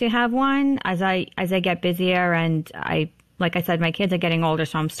like to have one as I get busier, and like I said, my kids are getting older,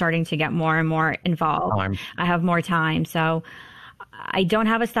 so I'm starting to get more and more involved. I have more time. So I don't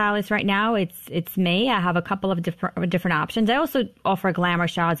have a stylist right now. It's me. I have a couple of different options. I also offer glamour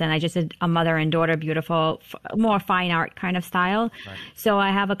shots, and I just did a mother and daughter beautiful, more fine art kind of style. Right. So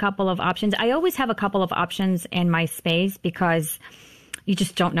I have a couple of options. I always have a couple of options in my space because you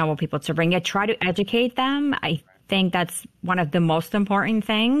just don't know what people to bring. I try to educate them. I think that's one of the most important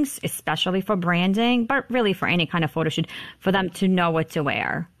things, especially for branding, but really for any kind of photo shoot, for them to know what to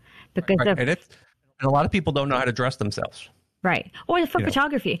wear. Because and a lot of people don't know how to dress themselves. Right. Or for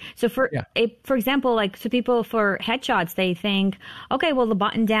photography. So for example, like, so people for headshots, they think, okay, well, the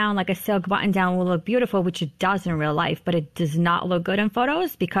button down, like a silk button down will look beautiful, which it does in real life, but it does not look good in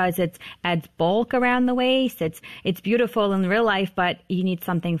photos because it adds bulk around the waist. It's beautiful in real life, but you need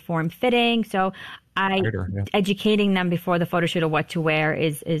something form fitting. So educating them before the photo shoot of what to wear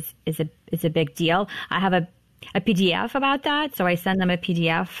is a big deal. I have a PDF about that. So I send them a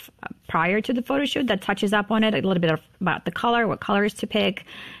PDF prior to the photo shoot that touches up on it, a little bit about the color, what colors to pick,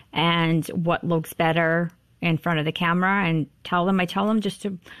 and what looks better in front of the camera, and I tell them just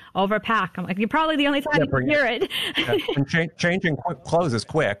to overpack. I'm like, you're probably the only time you can hear it. And changing clothes is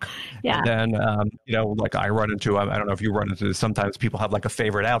quick. Yeah. And then, like I run into, I don't know if you run into this, sometimes people have like a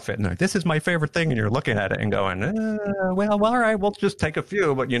favorite outfit and they're like, this is my favorite thing. And you're looking at it and going, well, all right, we'll just take a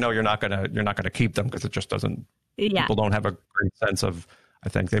few, but you're not going to keep them because it just doesn't, people don't have a great sense of, I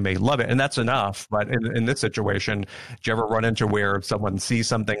think they may love it, and that's enough. But in this situation, do you ever run into where someone sees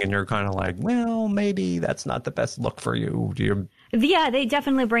something and you're kind of like, well, maybe that's not the best look for you? Do you? Yeah, they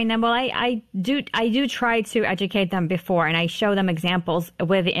definitely bring them. Well, I do try to educate them before, and I show them examples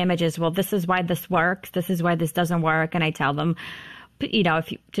with the images. Well, this is why this works. This is why this doesn't work, and I tell them,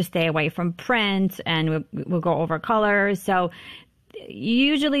 if you just stay away from print, and we'll go over colors. So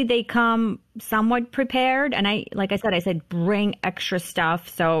usually they come somewhat prepared, and like I said, bring extra stuff.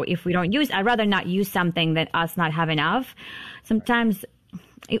 So if we don't I'd rather not use something than us not have enough. Sometimes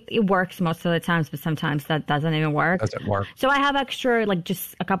it works most of the times, but sometimes that doesn't even work. Doesn't work. So I have extra, like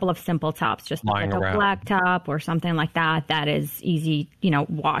just a couple of simple tops, just like a black top or something like that. That is easy,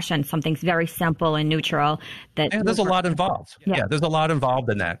 wash, and something's very simple and neutral. There's a lot involved. Yeah, there's a lot involved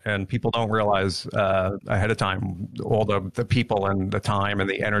in that, and people don't realize ahead of time all the people and the time and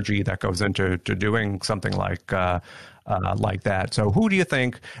the energy that goes into doing something like that. So who do you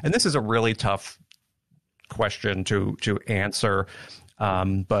think? And this is a really tough question to answer.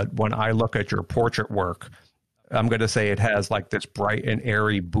 But when I look at your portrait work, I'm going to say it has like this bright and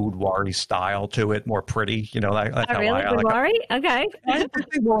airy boudoir style to it, more pretty, like how really? Boudoir? Okay. Well,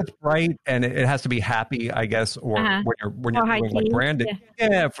 it's bright and it has to be happy, I guess, or when you're doing like branding.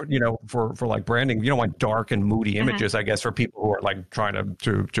 Yeah, for like branding, you don't want dark and moody images, I guess, for people who are like trying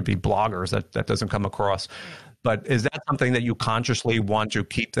to be bloggers. That doesn't come across. But is that something that you consciously want to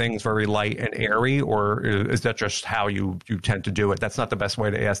keep things very light and airy, or is that just how you tend to do it? That's not the best way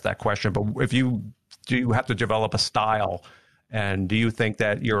to ask that question. But do you have to develop a style, and do you think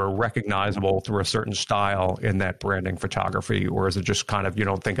that you're recognizable through a certain style in that branding photography, or is it just kind of, you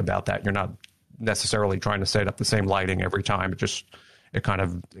don't think about that? You're not necessarily trying to set up the same lighting every time. It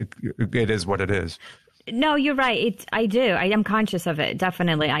is what it is. No, you're right. I do. I am conscious of it.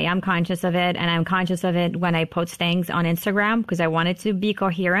 Definitely. I am conscious of it. And I'm conscious of it when I post things on Instagram, because I want it to be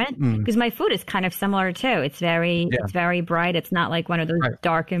coherent, because my food is kind of similar too. It's very bright. It's not like one of those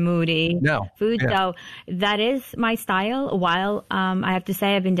dark and moody foods. Yeah. So that is my style. While I have to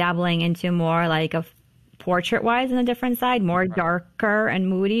say I've been dabbling into more like a portrait wise on a different side, more darker and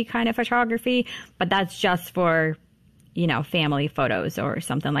moody kind of photography. But that's just for family photos or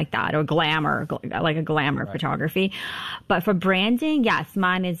something like that, or glamour, like a glamour photography. But for branding, yes,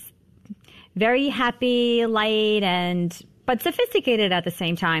 mine is very happy, light, but sophisticated at the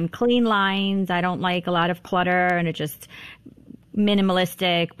same time. Clean lines. I don't like a lot of clutter, and it's just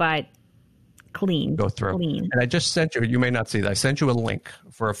minimalistic, but clean. Go through. Clean. And I just sent you may not see that. I sent you a link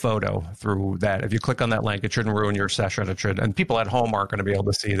for a photo through that. If you click on that link, it shouldn't ruin your session. And people at home aren't going to be able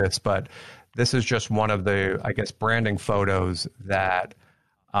to see this, but this is just one of the, I guess, branding photos that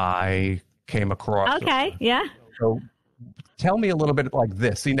I came across. Okay, yeah. So tell me a little bit like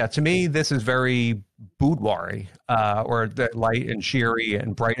this. See, now to me, this is very boudoir-y, or light and cheery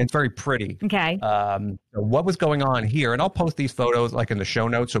and bright. It's very pretty. Okay. What was going on here? And I'll post these photos like in the show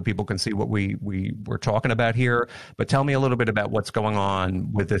notes so people can see what we were talking about here. But tell me a little bit about what's going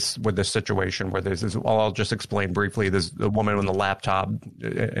on with this situation where I'll just explain briefly. There's a woman on the laptop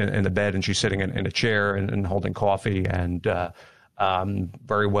in the bed, and she's sitting in a chair and holding coffee, and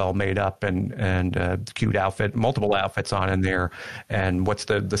very well made up and cute outfit, multiple outfits on in there. And what's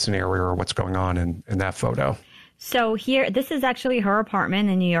the scenario, or what's going on in that photo? So this is actually her apartment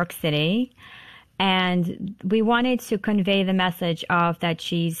in New York City. And we wanted to convey the message of that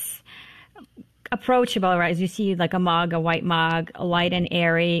she's approachable, right? As you see, like a white mug, light and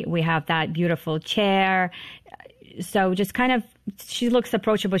airy. We have that beautiful chair. So just kind of, she looks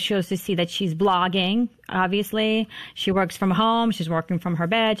approachable. She shows to see that she's blogging, obviously. She works from home. She's working from her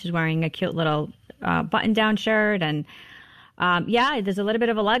bed. She's wearing a cute little button-down shirt. And there's a little bit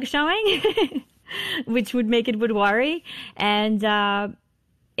of a leg showing, which would make it boudoir-y. And that's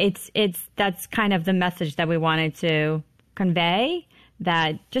kind of the message that we wanted to convey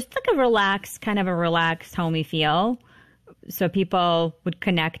that just like kind of a relaxed, homey feel. So people would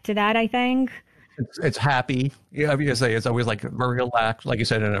connect to that, I think. It's happy. Yeah, obviously, it's always like very relaxed, like you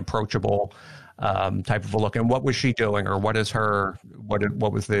said, an approachable type of a look. And what was she doing, or what is her?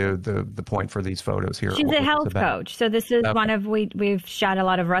 What was the point for these photos here? She's a health coach. So this is one of we've shot a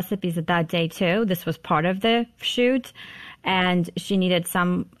lot of recipes at that day too. This was part of the shoot, and she needed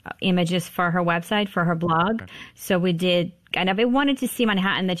some images for her website, for her blog. Okay. So we did. And I wanted to see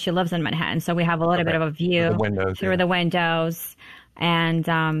Manhattan, that she lives in Manhattan. So we have a little bit of a view through the windows. And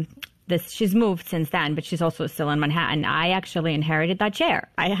she's moved since then, but she's also still in Manhattan. I actually inherited that chair.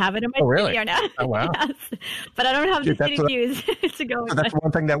 I have it in my studio now. Oh, wow. Yes. But I don't have the city views to go with. So that's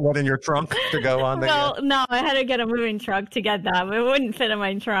one thing that went in your trunk to go on there? Well, no, I had to get a moving truck to get that. It wouldn't fit in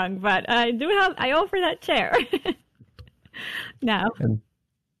my trunk, but I offer that chair now.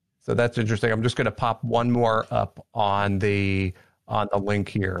 So that's interesting. I'm just going to pop one more up on the link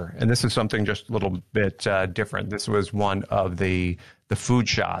here, and this is something just a little bit different. This was one of the food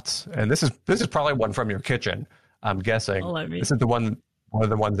shots, and this is probably one from your kitchen, I'm guessing. This is one of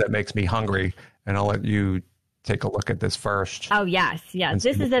the ones that makes me hungry, and I'll let you take a look at this first. Oh yes.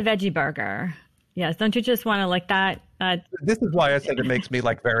 This is a veggie burger. Yes, don't you just want to lick that? This is why I said it makes me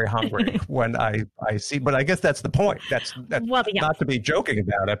like very hungry when I see. But I guess that's the point. That's not to be joking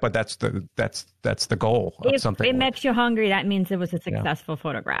about it, but that's the goal of something. If it makes you hungry, that means it was a successful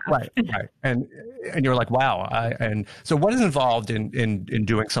photograph. Right. And you're like, wow. And so what is involved in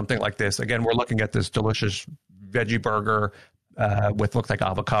doing something like this? Again, we're looking at this delicious veggie burger with looks like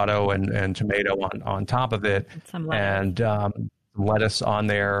avocado and tomato on top of it, and lettuce on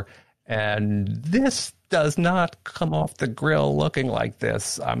there. And this does not come off the grill looking like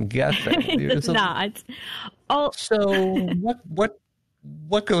this, I'm guessing. It's not. So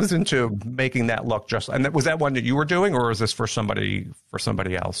what goes into making that look just? And was that one that you were doing, or was this for somebody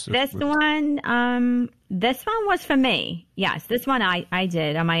else? This one was for me. Yes, this one I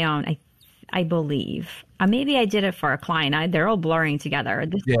did on my own. I believe. Maybe I did it for a client. They're all blurring together.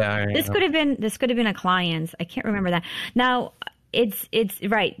 This could have been a client's. I can't remember that now. It's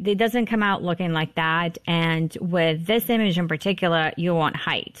right. It doesn't come out looking like that. And with this image in particular, you want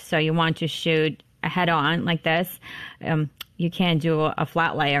height. So you want to shoot a head on like this. You can't do a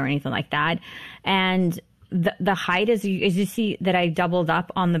flat lay or anything like that. And the height is, as you see that I doubled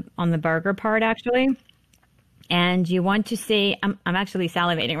up on the burger part actually. And you want to see, I'm actually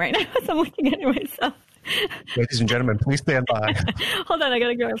salivating right now. So I'm looking at it myself. Ladies and gentlemen, please stand by. Hold on, I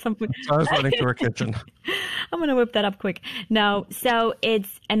gotta grab something. I was running to her kitchen. I'm gonna whip that up quick. No, so and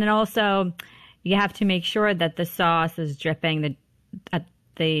then also you have to make sure that the sauce is dripping and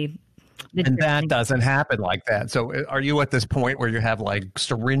that doesn't happen like that. So are you at this point where you have like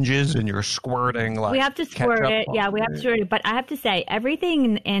syringes and you're squirting like? We have to squirt it. Yeah, we have to squirt it. But I have to say,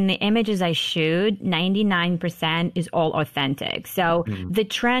 everything in the images I shoot, 99% is all authentic. So the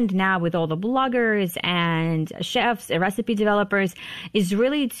trend now with all the bloggers and chefs, recipe developers, is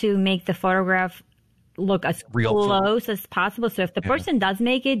really to make the photograph look as close as possible. So if the person does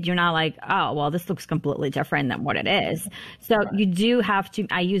make it, you're not like, oh, well, this looks completely different than what it is. So you do have to,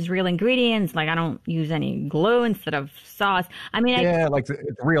 I use real ingredients. Like I don't use any glue instead of sauce. I mean, like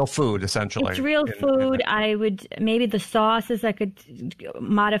it's real food, essentially. It's real food. I would, maybe the sauces I could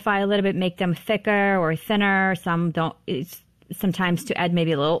modify a little bit, make them thicker or thinner. Some don't, it's sometimes to add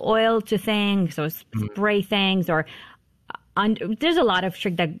maybe a little oil to things or spray things or there's a lot of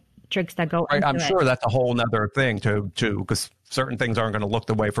tricks that go into I'm sure that's a whole nother thing too, because certain things aren't going to look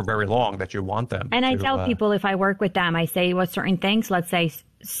the way for very long that you want them. And I tell people, if I work with them, I say what certain things, let's say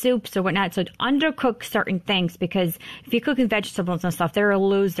soups or whatnot, so undercook certain things, because if you're cooking vegetables and stuff, they'll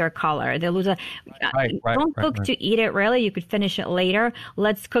lose their color. They'll lose don't cook to eat it, really. You could finish it later.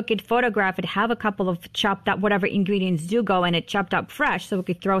 Let's cook it, photograph it, have a couple of chopped up, whatever ingredients do go in it, chopped up fresh, so we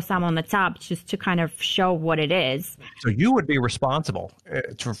could throw some on the top just to kind of show what it is. So you would be responsible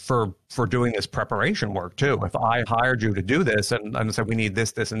for doing this preparation work too. If I hired you to do this and said we need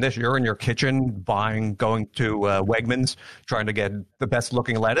this, this, and this, you're in your kitchen going to Wegmans trying to get the best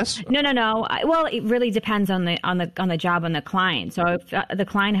looking lettuce? No. Well, it really depends on the job and the client. So if the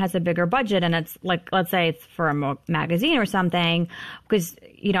client has a bigger budget and it's like, let's say it's for a magazine or something, because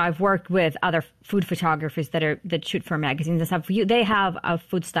I've worked with other food photographers that shoot for magazines and stuff. They have a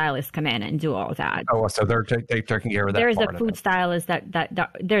food stylist come in and do all that. Oh, so they're taking care of that. There's a food stylist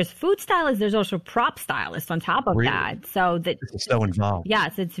that there's food stylists. There's also prop stylists on top of that. So this is so involved.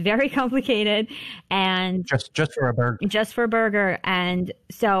 Yes, it's very complicated, and just for a burger. Just for a burger, and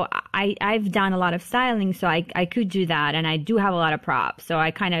so I've done a lot of styling, so I could do that, and I do have a lot of props. So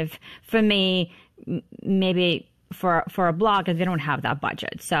I kind of, for me, maybe for a blog, because they don't have that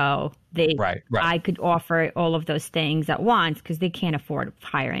budget. So I could offer all of those things at once because they can't afford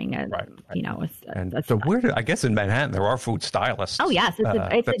hiring I guess in Manhattan there are food stylists. Oh yes,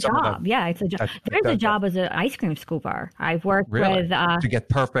 it's a job. It's a job. There's a job as an ice cream scooper. I've worked with to get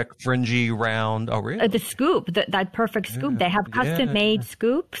perfect fringy round. Oh really? The scoop, that perfect scoop. They have custom made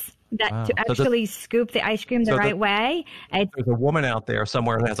scoops to actually scoop the ice cream the right way. There's a woman out there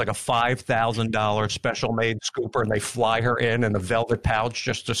somewhere that has like a $5,000 special made scooper, and they fly her in a velvet pouch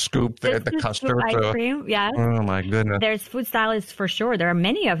just to scoop the custard. Ice cream, yes. Oh my goodness. There's food stylists for sure. There are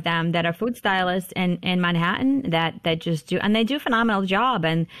many of them that are food stylists in Manhattan that just do, and they do a phenomenal job.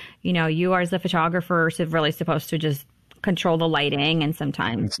 And, you as a photographer are really supposed to just control the lighting and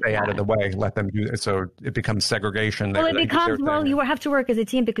sometimes stay out of the way, let them do it. So it becomes segregation. Well, you have to work as a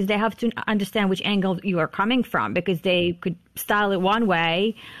team because they have to understand which angle you are coming from, because they could style it one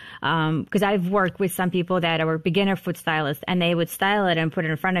way. Because I've worked with some people that are beginner food stylists, and they would style it and put it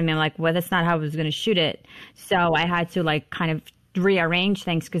in front of me. I'm like, well, that's not how I was going to shoot it. So I had to kind of rearrange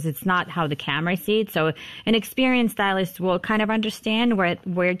things because it's not how the camera sees it. So an experienced stylist will kind of understand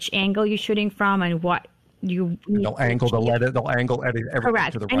which angle you're shooting from and what they'll angle everything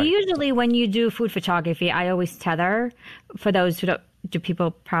correct to the right. And usually when you do food photography, I always tether. For those who don't, do people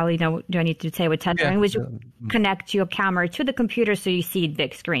probably know, do I need to say what tethering, which connect your camera to the computer so you see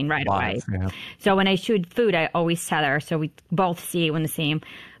big screen right away. So when I shoot food, I always tether so we both see it when the same.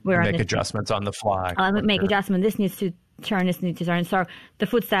 Make adjustments on the fly. Make adjustment. This needs to turn, this needs to turn. So the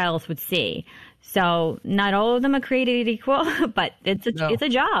food stylists would see. So not all of them are created equal, but it's a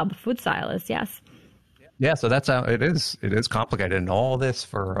job. Food stylist, yes. Yeah, so that's how it is. It is complicated, and all this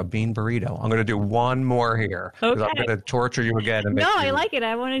for a bean burrito. I'm going to do one more here because I'm going to torture you again. And I like it.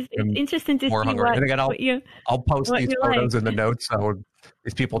 It's interesting to see hungry. And again, I'll post these photos in the notes, so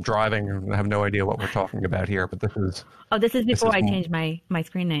these people driving have no idea what we're talking about here. But this is before I changed my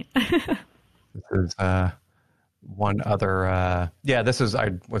screen name. This is one other. I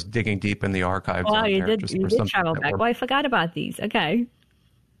was digging deep in the archives. Oh, you did travel back. I forgot about these. Okay.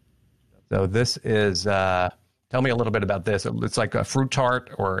 So this is, tell me a little bit about this. It's like a fruit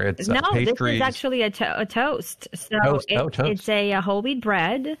tart, or it's pastries. This is actually a toast. So it's a whole wheat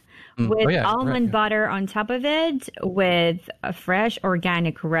bread with almond butter on top of it, with fresh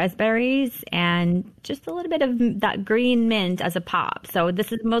organic raspberries and just a little bit of that green mint as a pop. So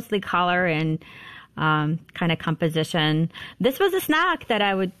this is mostly color and kind of composition. This was a snack that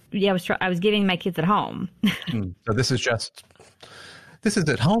I was giving my kids at home. So this is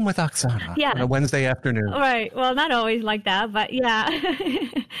at home with Oksana on a Wednesday afternoon. Right. Well, not always like that, but yeah.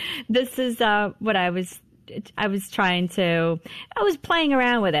 This is what I was playing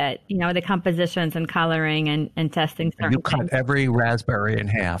around with it, the compositions and coloring and testing certain things. You cut every raspberry in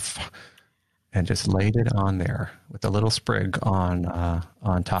half and just laid it on there with a little sprig on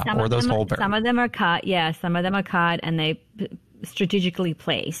top, or those whole berries. Some of them are cut, some of them are cut, and they strategically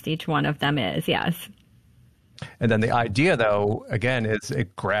placed. Each one of them is, yes. And then the idea, though, again, is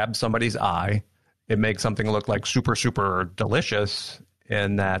it grabs somebody's eye. It makes something look like super, super delicious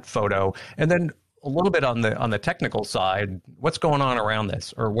in that photo. And then a little bit on the technical side, what's going on around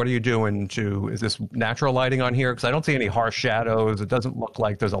this? Or what are you doing is this natural lighting on here? Because I don't see any harsh shadows. It doesn't look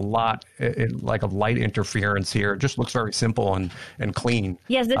like there's a lot of light interference here. It just looks very simple and clean.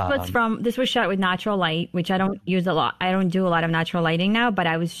 Yes, this was shot with natural light, which I don't use a lot. I don't do a lot of natural lighting now, but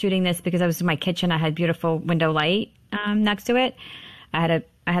I was shooting this because I was in my kitchen. I had beautiful window light next to it. I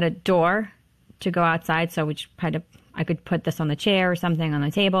had a door to go outside, so I could put this on the chair or something on the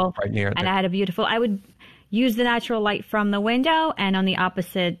table. Right near and I would use the natural light from the window, and on the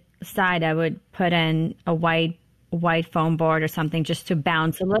opposite side, I would put in a white foam board or something just to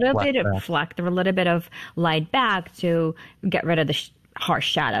bounce a little bit, reflect a little bit of light back to get rid of the harsh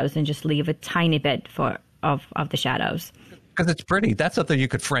shadows and just leave a tiny bit of the shadows. Because it's pretty. That's something you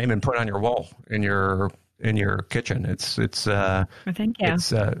could frame and put on your wall in your kitchen. It's thank you.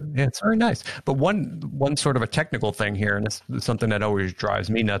 It's very nice. But one sort of a technical thing here, and this is something that always drives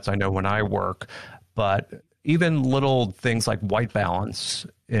me nuts, I know when I work, but even little things like white balance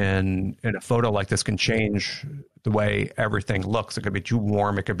in a photo like this can change the way everything looks. It could be too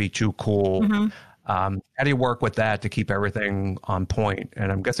warm, it could be too cool. Mm-hmm. How do you work with that to keep everything on point?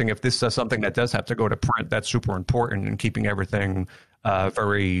 And I'm guessing if this is something that does have to go to print, that's super important in keeping everything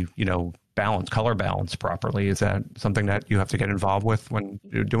very, balanced, color balanced properly. Is that something that you have to get involved with when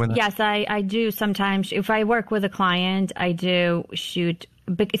you're doing that? Yes, I do sometimes. If I work with a client, I do shoot,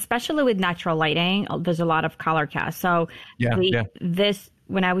 especially with natural lighting, there's a lot of color cast. So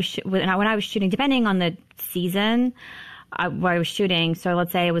when I was shooting, depending on the season, where I was shooting. So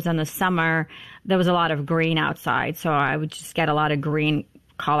let's say it was in the summer, there was a lot of green outside. So I would just get a lot of green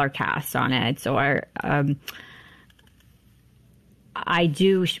color casts on it. Or I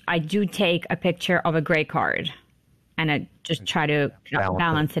do take a picture of a gray card. And I just try to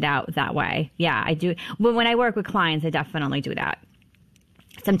balance it out that way. Yeah, I do. When I work with clients, I definitely do that.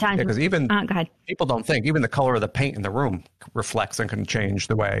 Sometimes, because even go ahead. People don't think even the color of the paint in the room reflects and can change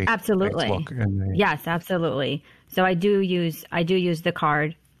the way absolutely things look. Yes, absolutely. So I do use the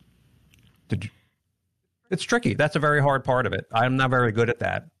card. It's tricky. That's a very hard part of it. I'm not very good at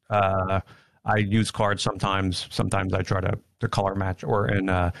that. I use cards sometimes. Sometimes I try to color match, or in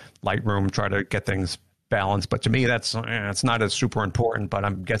Lightroom try to get things balanced. But to me, it's not as super important. But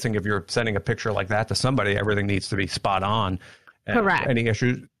I'm guessing if you're sending a picture like that to somebody, everything needs to be spot on. Correct. Any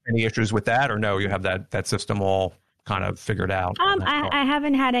issues with that, or no? You have that system all kind of figured out. I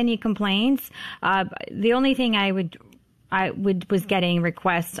haven't had any complaints. The only thing I was getting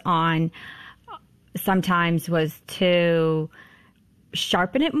requests on sometimes was to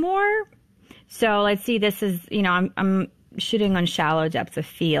sharpen it more. So let's see. This is I'm shooting on shallow depths of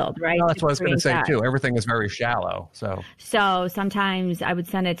field, right? No, that's what I was going to say too. Everything is very shallow. So sometimes I would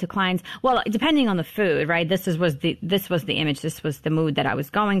send it to clients. Well, depending on the food, right? This was the image. This was the mood that I was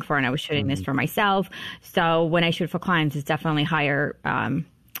going for, and I was shooting this for myself. So when I shoot for clients, it's definitely higher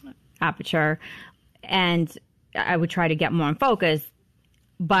aperture, and I would try to get more in focus.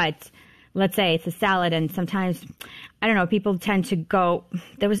 But let's say it's a salad, and sometimes, I don't know, people tend to go,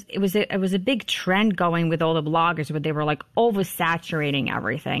 it was a big trend going with all the bloggers where they were like oversaturating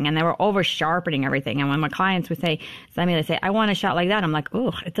everything and they were over sharpening everything. And when my clients would say, they say, I want a shot like that. I'm like,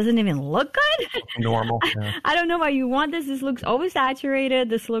 oh, it doesn't even look good. Normal. Yeah. I don't know why you want this. This looks oversaturated.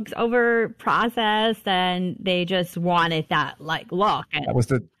 This looks over processed, and they just wanted that like look. And that was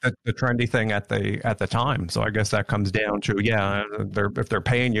the trendy thing at the time. So I guess that comes down to, if they're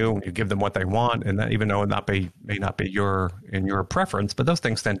paying you, you give them what they want, and that, even though it may not be your preference, but those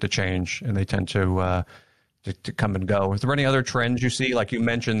things tend to change and they tend to come and go. Is there any other trends you see? Like you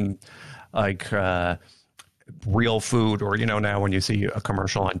mentioned, like real food, or now when you see a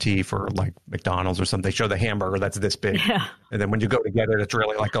commercial on TV for like McDonald's or something, they show the hamburger that's this big, and then when you go to get it, it's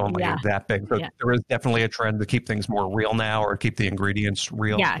really like that big. So there is definitely a trend to keep things more real now, or keep the ingredients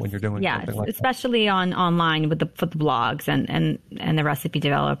real when you're doing something like especially that. Online with the blogs and the recipe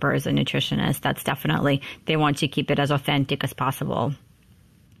developers and nutritionists. That's definitely, they want to keep it as authentic as possible.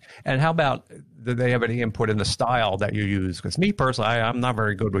 And how about, do they have any input in the style that you use? Because me personally, I'm not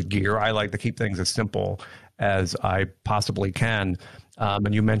very good with gear. I like to keep things as simple as I possibly can.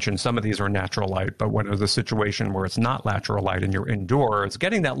 And you mentioned some of these are natural light, but when there's a situation where it's not natural light and you're indoors,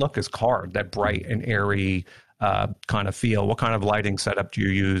 getting that look is hard, that bright and airy kind of feel. What kind of lighting setup do you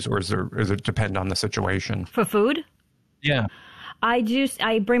use, or does it depend on the situation? For food? Yeah.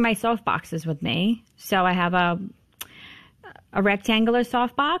 I bring my soft boxes with me. So I have a rectangular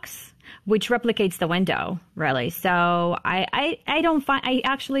softbox, which replicates the window, really. So I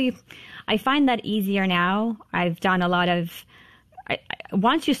find that easier now. I've done a lot of,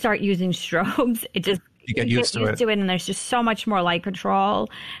 once you start using strobes, you get used to it, and there's just so much more light control.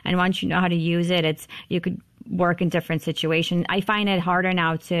 And once you know how to use it, you could work in different situations. I find it harder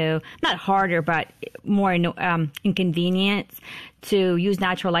now not harder, but more inconvenient to use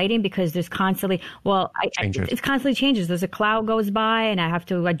natural lighting, because there's constantly, it constantly changes. There's a cloud goes by and I have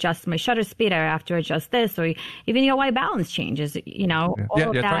to adjust my shutter speed. I have to adjust this, or even your white balance changes,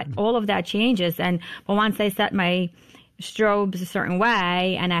 all of that changes. But once I set my strobes a certain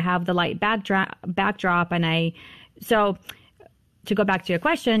way and I have the light backdrop so to go back to your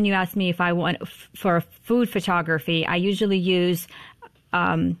question, you asked me if I want for food photography, I usually use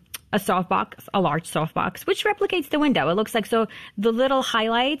a softbox, a large softbox, which replicates the window. It looks like, so the little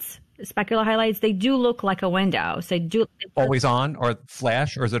highlights, specular highlights, they do look like a window. So always on or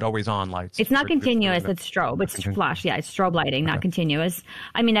flash, or is it always on lights? It's not continuous. It's strobe. It's flash. Yeah, it's strobe lighting, not continuous.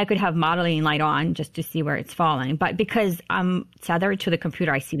 I mean, I could have modeling light on just to see where it's falling, but because I'm tethered to the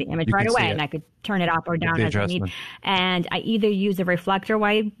computer, I see the image right away, and I could turn it up or down as I need. And I either use a reflector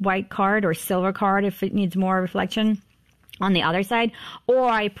white card or silver card if it needs more reflection on the other side, or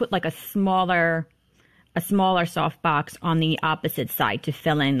I put like a smaller softbox on the opposite side to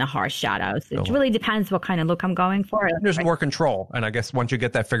fill in the harsh shadows. It really depends what kind of look I'm going for. There's more control. And I guess once you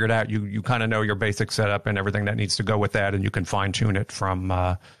get that figured out, you kind of know your basic setup and everything that needs to go with that, and you can fine tune it from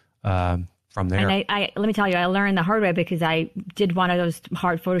there. And I let me tell you, I learned the hard way, because I did one of those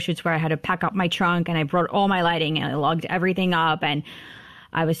hard photo shoots where I had to pack up my trunk and I brought all my lighting and I logged everything up, and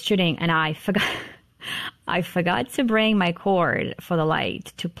I was shooting and I forgot to bring my cord for the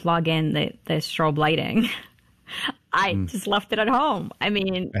light to plug in the strobe lighting. I just left it at home. I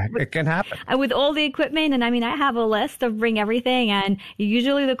mean, it can happen. With all the equipment, and I mean, I have a list of bring everything, and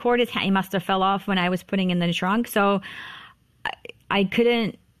usually the cord it must have fell off when I was putting in the trunk, so I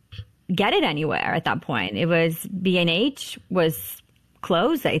couldn't get it anywhere at that point. It was B&H was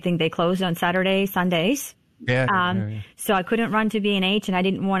closed. I think they closed on Saturdays, Sundays. Yeah. So I couldn't run to B&H, and I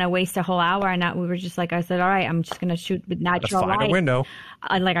didn't want to waste a whole hour. And we were just like, I said, all right, I'm just going to shoot with natural light. Find a window.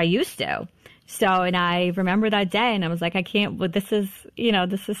 Like I used to. So, and I remember that day, and I was like, I can't, but this is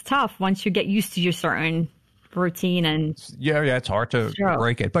tough once you get used to your certain routine. And yeah, it's hard to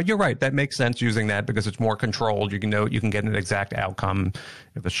break it, but you're right, that makes sense using that because it's more controlled. You can get an exact outcome.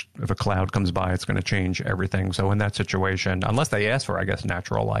 If a cloud comes by, it's going to change everything. So in that situation, unless they ask for, I guess,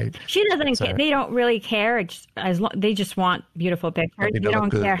 natural light, she doesn't care. They don't really care. They just want beautiful pictures. They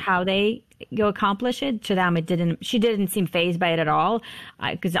don't care how they accomplish it. To them, she didn't seem fazed by it at all.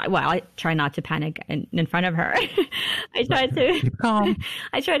 Because I try not to panic in front of her. I try to keep calm.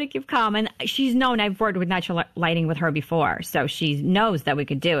 I try to keep calm, and she's known I've worked with natural lighting with her before, so she knows that we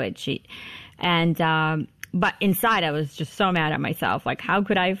could do it. But inside, I was just so mad at myself. Like, how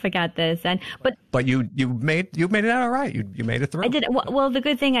could I forget this? But you made it out all right. You made it through. I did. Well, the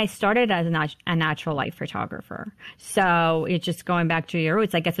good thing, I started as a natural light photographer. So it's just going back to your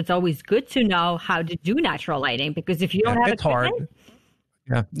roots. I guess it's always good to know how to do natural lighting, because if you don't have it's hard.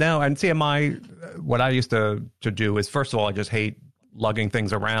 Yeah. No, and see, what I used to do is, first of all, I just hate lugging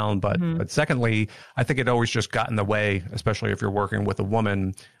things around, but secondly, I think it always just got in the way, especially if you're working with a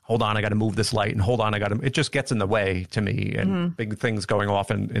woman. Hold on, I got to move this light, and hold on, it just gets in the way to me, and big things going off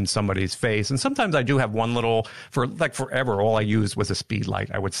in somebody's face. And sometimes I do have one little, forever, all I used was a speed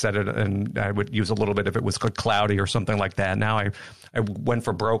light. I would set it, and I would use a little bit if it was cloudy or something like that. Now I went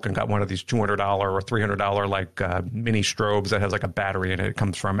for broke and got one of these $200 or $300 mini strobes that has like a battery in it. It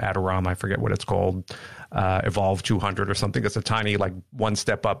comes from Adorama. I forget what it's called. Evolve 200 or something. It's a tiny, one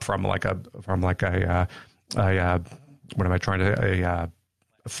step up from a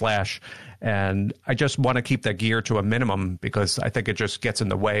flash. And I just want to keep that gear to a minimum, because I think it just gets in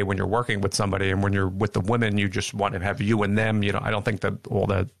the way when you're working with somebody, and when you're with the women, you just want to have you and them. I don't think that all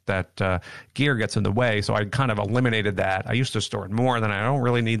that gear gets in the way. So I kind of eliminated that. I used to store it more, than I don't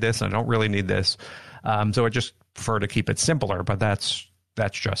really need this, and I don't really need this. So I just prefer to keep it simpler, but that's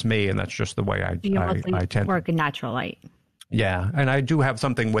just me, and that's just the way I tend to work in natural light. Yeah, and I do have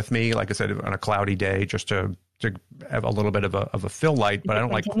something with me, like I said, on a cloudy day, just to have a little bit of a fill light, but I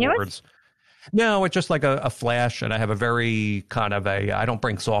don't like cords. No, it's just like a flash, and I have a very kind of I don't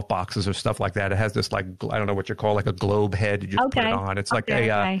bring soft boxes or stuff like that. It has this I don't know what you call, a globe head. You just put it on. It's like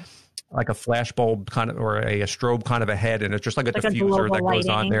a flash bulb kind of, or a strobe kind of a head, and it's just like a diffuser that goes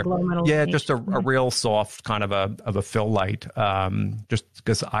on there. Yeah, just a real soft kind of a fill light. Just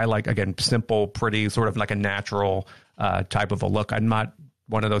because I like, again, simple, pretty, sort of like a natural type of a look. I'm not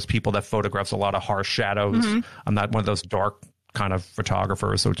one of those people that photographs a lot of harsh shadows. I'm not one of those dark kind of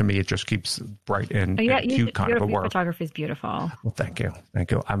photographers. So to me, it just keeps bright and cute kind of a work. Photography is beautiful. Well, thank you.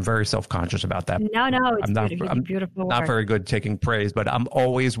 I'm very self-conscious about that. No, it's beautiful. I'm not very good taking praise, but I'm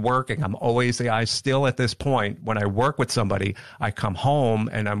always working. I still, at this point, when I work with somebody, I come home,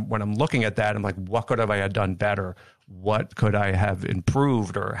 and when I'm looking at that, I'm like, what could I have done better? What could I have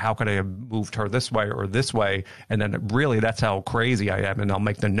improved, or how could I have moved her this way or this way? And then really, that's how crazy I am. And I'll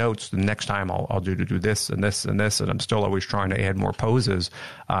make the notes the next time I'll do this and this and this. And I'm still always trying to add more poses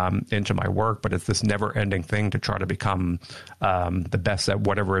into my work. But it's this never ending thing to try to become the best at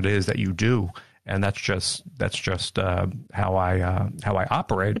whatever it is that you do. And that's just how I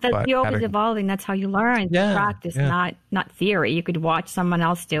operate. But you're always evolving. That's how you learn. Practice, not theory. You could watch someone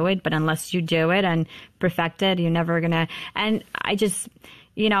else do it, but unless you do it and perfect it, you're never gonna. And I just,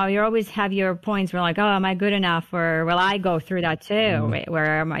 you always have your points where, like, oh, am I good enough? Or will I go through that too?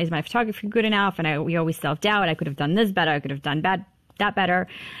 Where is my photography good enough? And we always self-doubt. I could have done this better. I could have done that better.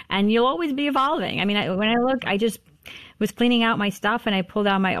 And you'll always be evolving. I mean, when I look, I just was cleaning out my stuff, and I pulled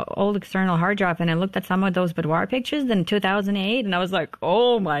out my old external hard drive, and I looked at some of those boudoir pictures in 2008, and I was like,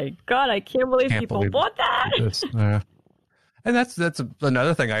 oh my God, I can't believe people bought that. And that's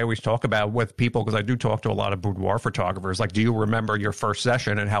another thing I always talk about with people, because I do talk to a lot of boudoir photographers. Like, do you remember your first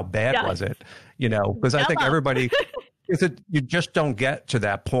session, and how bad was it? Because I think everybody, you just don't get to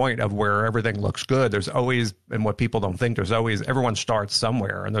that point of where everything looks good. There's always, and what people don't think, everyone starts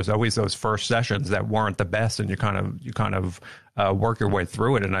somewhere, and there's always those first sessions that weren't the best, and you kind of work your way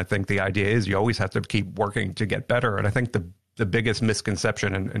through it. And I think the idea is you always have to keep working to get better. And I think the the biggest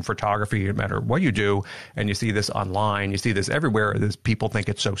misconception in photography, no matter what you do, and you see this online, you see this everywhere, is people think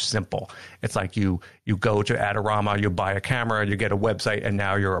it's so simple. It's like you go to Adorama, you buy a camera, you get a website, and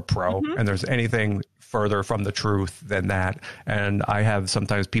now you're a pro. And there's anything further from the truth than that. And I have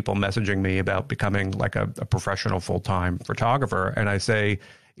sometimes people messaging me about becoming like a professional full-time photographer. And I say,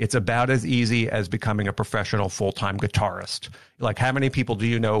 it's about as easy as becoming a professional full-time guitarist. Like, how many people do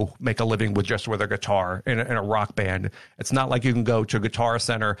you know make a living with a guitar in a rock band? It's not like you can go to Guitar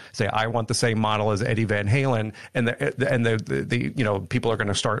Center, say, I want the same model as Eddie Van Halen, and the people are going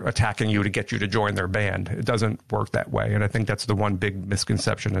to start attacking you to get you to join their band. It doesn't work that way. And I think that's the one big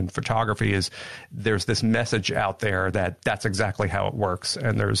misconception in photography is there's this message out there that that's exactly how it works,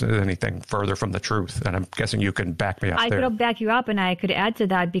 and there's anything further from the truth. And I'm guessing you can back me up there. I could back you up, and I could add to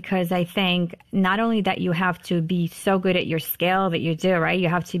that, because I think not only that you have to be so good at your skill that you do, right? You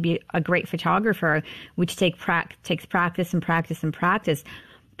have to be a great photographer, which takes practice and practice and practice.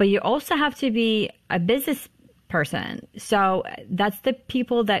 But you also have to be a business person. So that's the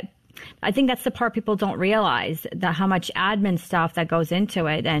people that I think that's the part people don't realize, that how much admin stuff that goes into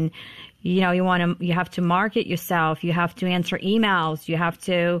it. And you have to market yourself, you have to answer emails, you have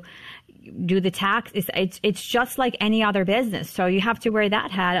to do the tax. It's just like any other business. So you have to wear that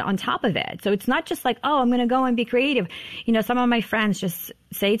hat on top of it. So it's not just like, oh, I'm going to go and be creative. Some of my friends just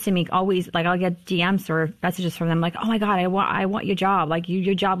say to me always, like, I'll get DMs or messages from them like, oh my God, I want your job. Like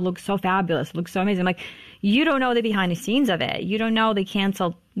your job looks so fabulous, looks so amazing. I'm like, you don't know the behind the scenes of it. You don't know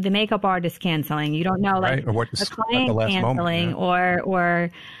the makeup artist canceling. You don't know like or the client canceling or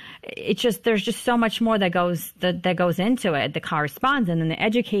it's just, there's just so much more that goes into it. The correspondence and then the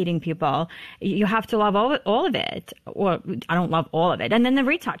educating people. You have to love all of it. Or I don't love all of it. And then the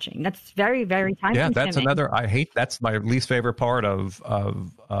retouching. That's very, very time consuming. Yeah, that's another. That's my least favorite part of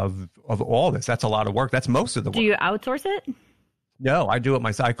all this. That's a lot of work. That's most of the work. Do you outsource it? No, I do it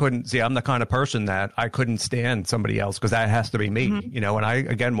myself. I'm the kind of person that I couldn't stand somebody else, because that has to be me, and I,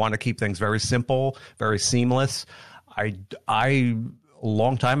 again, want to keep things very simple, very seamless. I a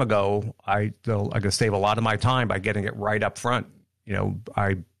long time ago, I could save a lot of my time by getting it right up front.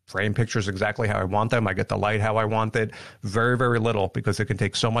 I frame pictures exactly how I want them. I get the light how I want it. Very, very little, because it can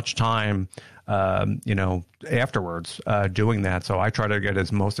take so much time, afterwards, doing that. So I try to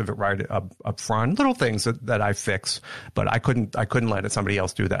get most of it right up front. Little things that I fix, but I couldn't let somebody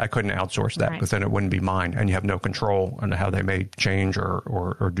else do that. I couldn't outsource that, because then it wouldn't be mine, and you have no control on how they may change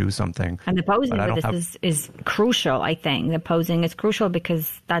or do something. And the posing with this is crucial. I think the posing is crucial,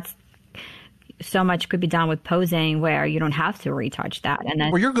 because that's so much could be done with posing where you don't have to retouch that. And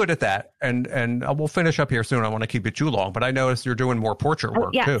then, well, you're good at that, and we'll finish up here soon. I want to keep it too long, but I noticed you're doing more portrait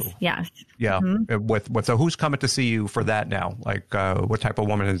work too. Yes. Yeah. So who's coming to see you for that now? Like, what type of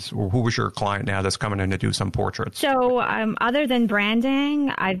woman who was your client now that's coming in to do some portraits? So, other than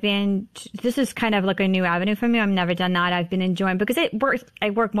branding, this is kind of like a new avenue for me. I've never done that. I've been enjoying, because I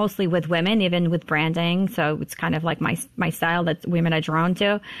work mostly with women, even with branding. So it's kind of like my style that women are drawn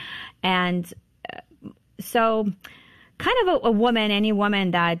to. And so kind of any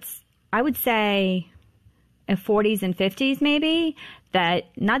woman that's, I would say, in 40s and 50s maybe, that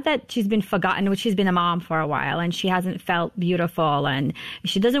not that she's been forgotten, but she's been a mom for a while and she hasn't felt beautiful and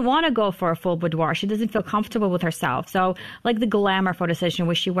she doesn't want to go for a full boudoir. She doesn't feel comfortable with herself. So like the glamour photo session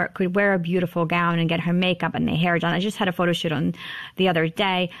where she could wear a beautiful gown and get her makeup and the hair done. I just had a photo shoot on the other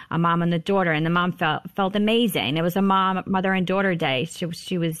day, a mom and the daughter, and the mom felt amazing. It was a mother and daughter day.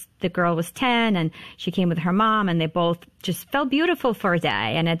 The girl was 10 and she came with her mom and they both just felt beautiful for a day.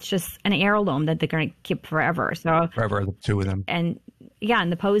 And it's just an heirloom that they're going to keep forever. So forever, the two of them. And yeah,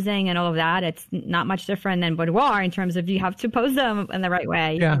 and the posing and all of that, it's not much different than boudoir in terms of you have to pose them in the right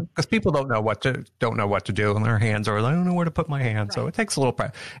way. Yeah, because people don't know what to do, and their hands are like, I don't know where to put my hands. Right. So it takes a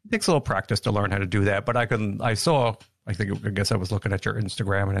little practice to learn how to do that. But I guess I was looking at your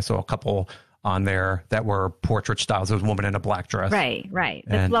Instagram and I saw a couple on there that were portrait styles. There was a woman in a black dress. Right.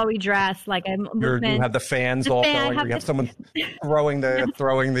 The flowy dress, like a movement. You have the fans all going. You have someone throwing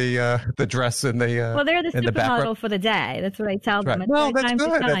the dress in the well, they're the supermodel for the day. That's what I tell them. Right. Well, that's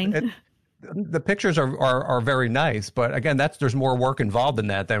good. The pictures are very nice, but again, there's more work involved in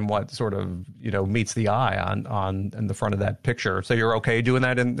that than what sort of meets the eye on in the front of that picture. So you're okay doing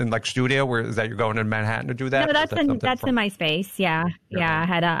that in like studio? Where is that you're going to Manhattan to do that? No, that's in my space. Yeah. I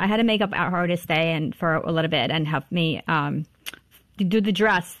had a makeup artist stay in for a little bit and help me do the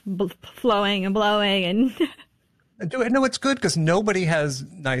dress flowing and blowing and. No, it's good because nobody has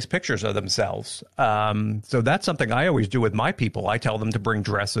nice pictures of themselves. So that's something I always do with my people. I tell them to bring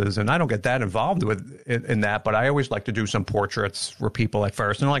dresses, and I don't get that involved in that, but I always like to do some portraits for people at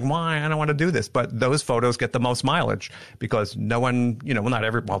first. And they're like, why? I don't want to do this. But those photos get the most mileage because no one,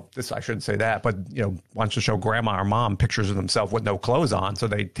 I shouldn't say that, but, wants to show grandma or mom pictures of themselves with no clothes on. So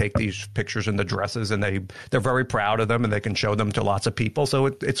they take these pictures in the dresses, and they're very proud of them, and they can show them to lots of people. So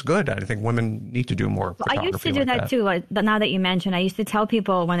it's good. I think women need to do more photography. I used to do that too. Like, now that you mentioned, I used to tell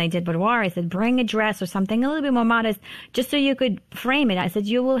people when I did boudoir, I said, bring a dress or something a little bit more modest, just so you could frame it. I said,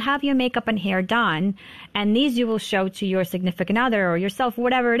 you will have your makeup and hair done, and these you will show to your significant other or yourself,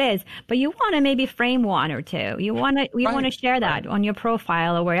 whatever it is. But you want to maybe frame one or two. You want to share that on your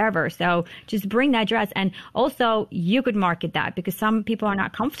profile or wherever. So just bring that dress, and also you could market that because some people are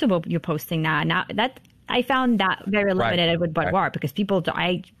not comfortable you posting that. Now that I found that very limited with boudoir because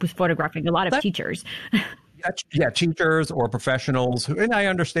I was photographing a lot of teachers. Yeah, teachers or professionals, and I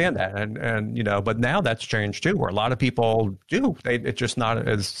understand that, and but now that's changed too, where a lot of people do. It's just not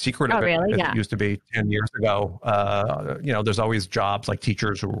as secretive as it used to be 10 years ago. There's always jobs like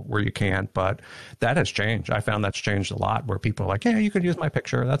teachers where you can't, but that has changed. I found that's changed a lot, where people are like, yeah, you can use my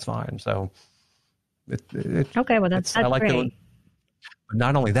picture, that's fine. So, okay, well that's great.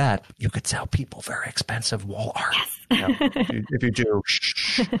 Not only that, you could sell people very expensive wall art. Yes.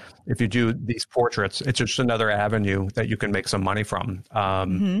 If you do these portraits, it's just another avenue that you can make some money from.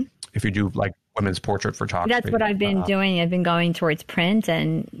 If you do like women's portrait photography, that's what I've been doing. I've been going towards print,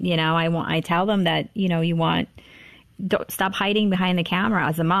 and I tell them that don't stop hiding behind the camera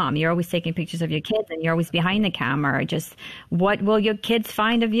as a mom. You're always taking pictures of your kids and you're always behind the camera. Just what will your kids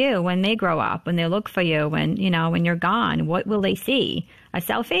find of you when they grow up, when they look for you, when you're gone? What will they see? A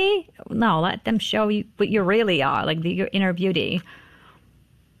selfie? No, let them show you what you really are, like your inner beauty.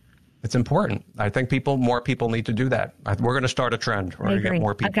 It's important. I think more people need to do that. We're going to start a trend. We're going to get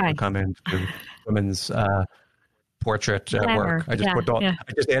more people to come into women's portrait work. I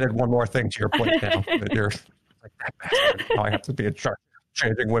just added one more thing to your point now. You're like that bastard. Now I have to be in charge of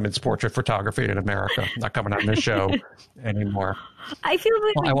changing women's portrait photography in America. I'm not coming on this show anymore. I feel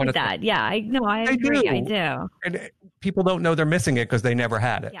like that. Yeah, I agree. I do. And people don't know they're missing it because they never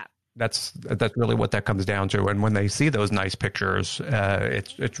had it. Yeah. That's really what that comes down to. And when they see those nice pictures,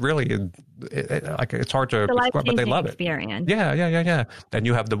 it's really it's hard to describe, but they love experience. it. Yeah. And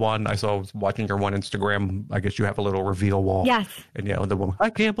you have the one I saw watching your one Instagram. I guess you have a little reveal wall. Yes. And the woman, I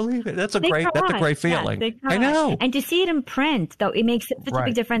can't believe it. That's a great feeling. Yes, I know. And to see it in print, though, it makes such a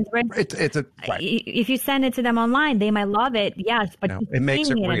big difference. If you send it to them online, they might love it. Yes, but it makes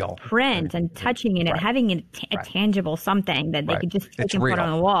it real. In print and touching it and having it a tangible something that they could just take and put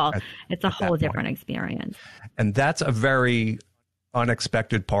on the wall. It's a whole different experience. And that's a very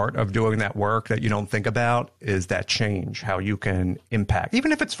unexpected part of doing that work that you don't think about, is that change, how you can impact,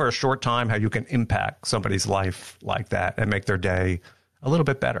 even if it's for a short time, how you can impact somebody's life like that and make their day a little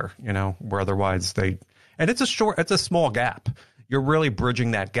bit better, where otherwise and it's a small gap. You're really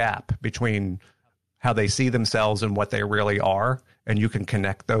bridging that gap between how they see themselves and what they really are. And you can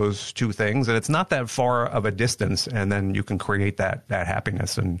connect those two things, and it's not that far of a distance. And then you can create that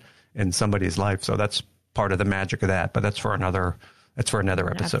happiness in somebody's life. So that's part of the magic of that. But that's for another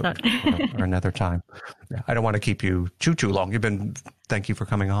episode or another time. Yeah, I don't want to keep you too long. Thank you for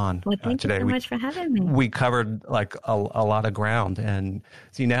coming on. Well, thank today. You so much for having me. We covered like a lot of ground, and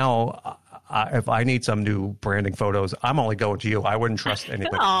see now. If I need some new branding photos, I'm only going to you. I wouldn't trust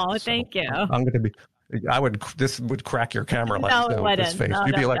anybody. Oh, thank you. I'm going to be. This would crack your camera lens with this face.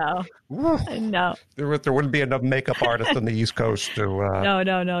 You'd be like, no. There wouldn't be enough makeup artists on the East Coast to. No,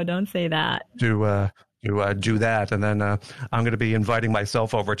 don't say that. To do that, and then I'm going to be inviting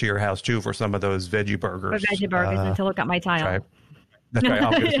myself over to your house too for some of those veggie burgers. For veggie burgers, and to look at my tile. Right. That's right.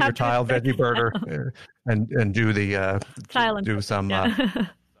 I'll get your tile veggie burger and do the tile and do some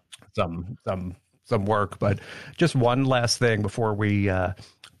some work. But just one last thing before we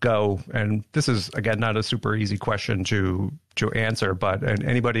go, and this is again not a super easy question to answer, but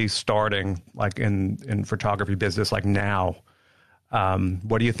anybody starting like in photography business like now,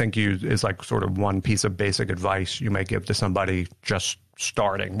 what do you think is like sort of one piece of basic advice you may give to somebody just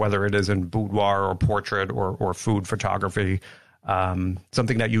starting, whether it is in boudoir or portrait or food photography,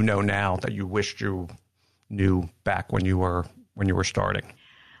 something that you know now that you wished you knew back when you were starting?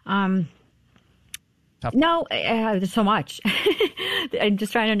 No, there's so much. I'm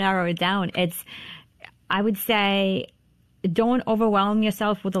just trying to narrow it down. I would say, don't overwhelm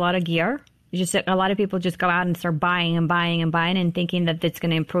yourself with a lot of gear. A lot of people just go out and start buying and buying and buying and thinking that it's going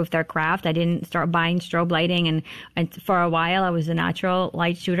to improve their craft. I didn't start buying strobe lighting, and for a while I was a natural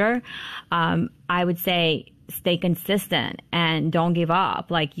light shooter. I would say stay consistent and don't give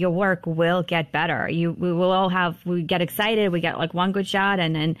up. Like, your work will get better. We get excited. We get like one good shot,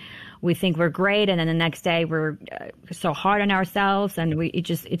 and then we think we're great. And then the next day we're so hard on ourselves, and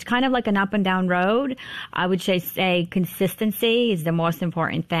it's kind of like an up and down road. I would say consistency is the most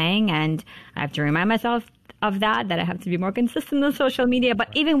important thing. And I have to remind myself of that I have to be more consistent on social media. But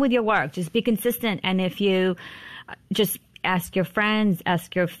even with your work, just be consistent. And if you just ask your friends,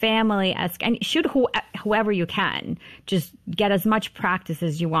 ask your family, and shoot whoever you can. Just get as much practice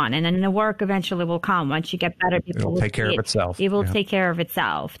as you want. And then the work eventually will come. Once you get better, it'll take care of itself. It will take care of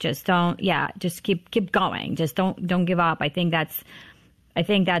itself. Just just keep going. Just don't give up. I think that's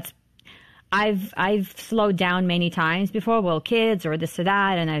I've slowed down many times before, well, kids or this or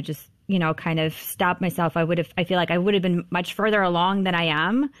that, and I just, kind of stopped myself. I feel like I would have been much further along than I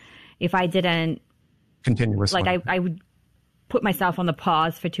am if I didn't continuously. Like I would put myself on the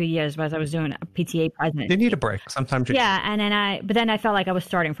pause for 2 years as I was doing a PTA president. You need a break sometimes. And then I felt like I was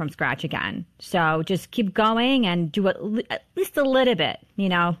starting from scratch again. So just keep going and do at least a little bit,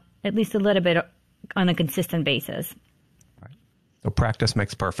 at least a little bit on a consistent basis. Right. So practice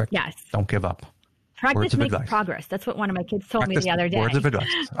makes perfect. Yes. Don't give up. Practice makes progress. That's what one of my kids told me the other day. Words of advice.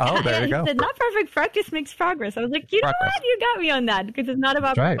 Oh, there you go. He said, not perfect, practice makes progress. I was like, you know what? You got me on that, because it's not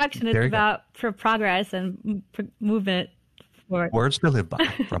about perfection. It's about for progress and movement. Words to live by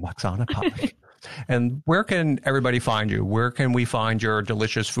from Oksana Pali. And where can everybody find you? Where can we find your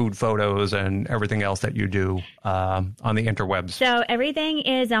delicious food photos and everything else that you do on the interwebs? So everything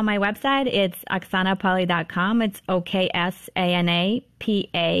is on my website. It's oksanapali.com. It's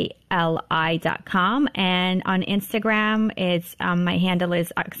OKSANAPALI.com. And on Instagram, it's my handle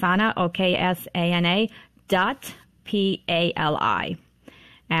is Oksana, OKSANA.PALI.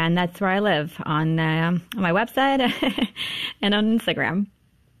 And that's where I live, on my website and on Instagram.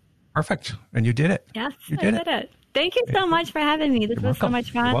 Perfect. And you did it. Yes, I did it. Thank you so much for having me. This was so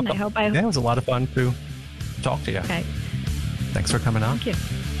much fun. I hope it was a lot of fun to talk to you. Okay. Thanks for coming on. Thank you.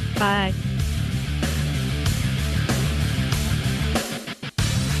 Bye.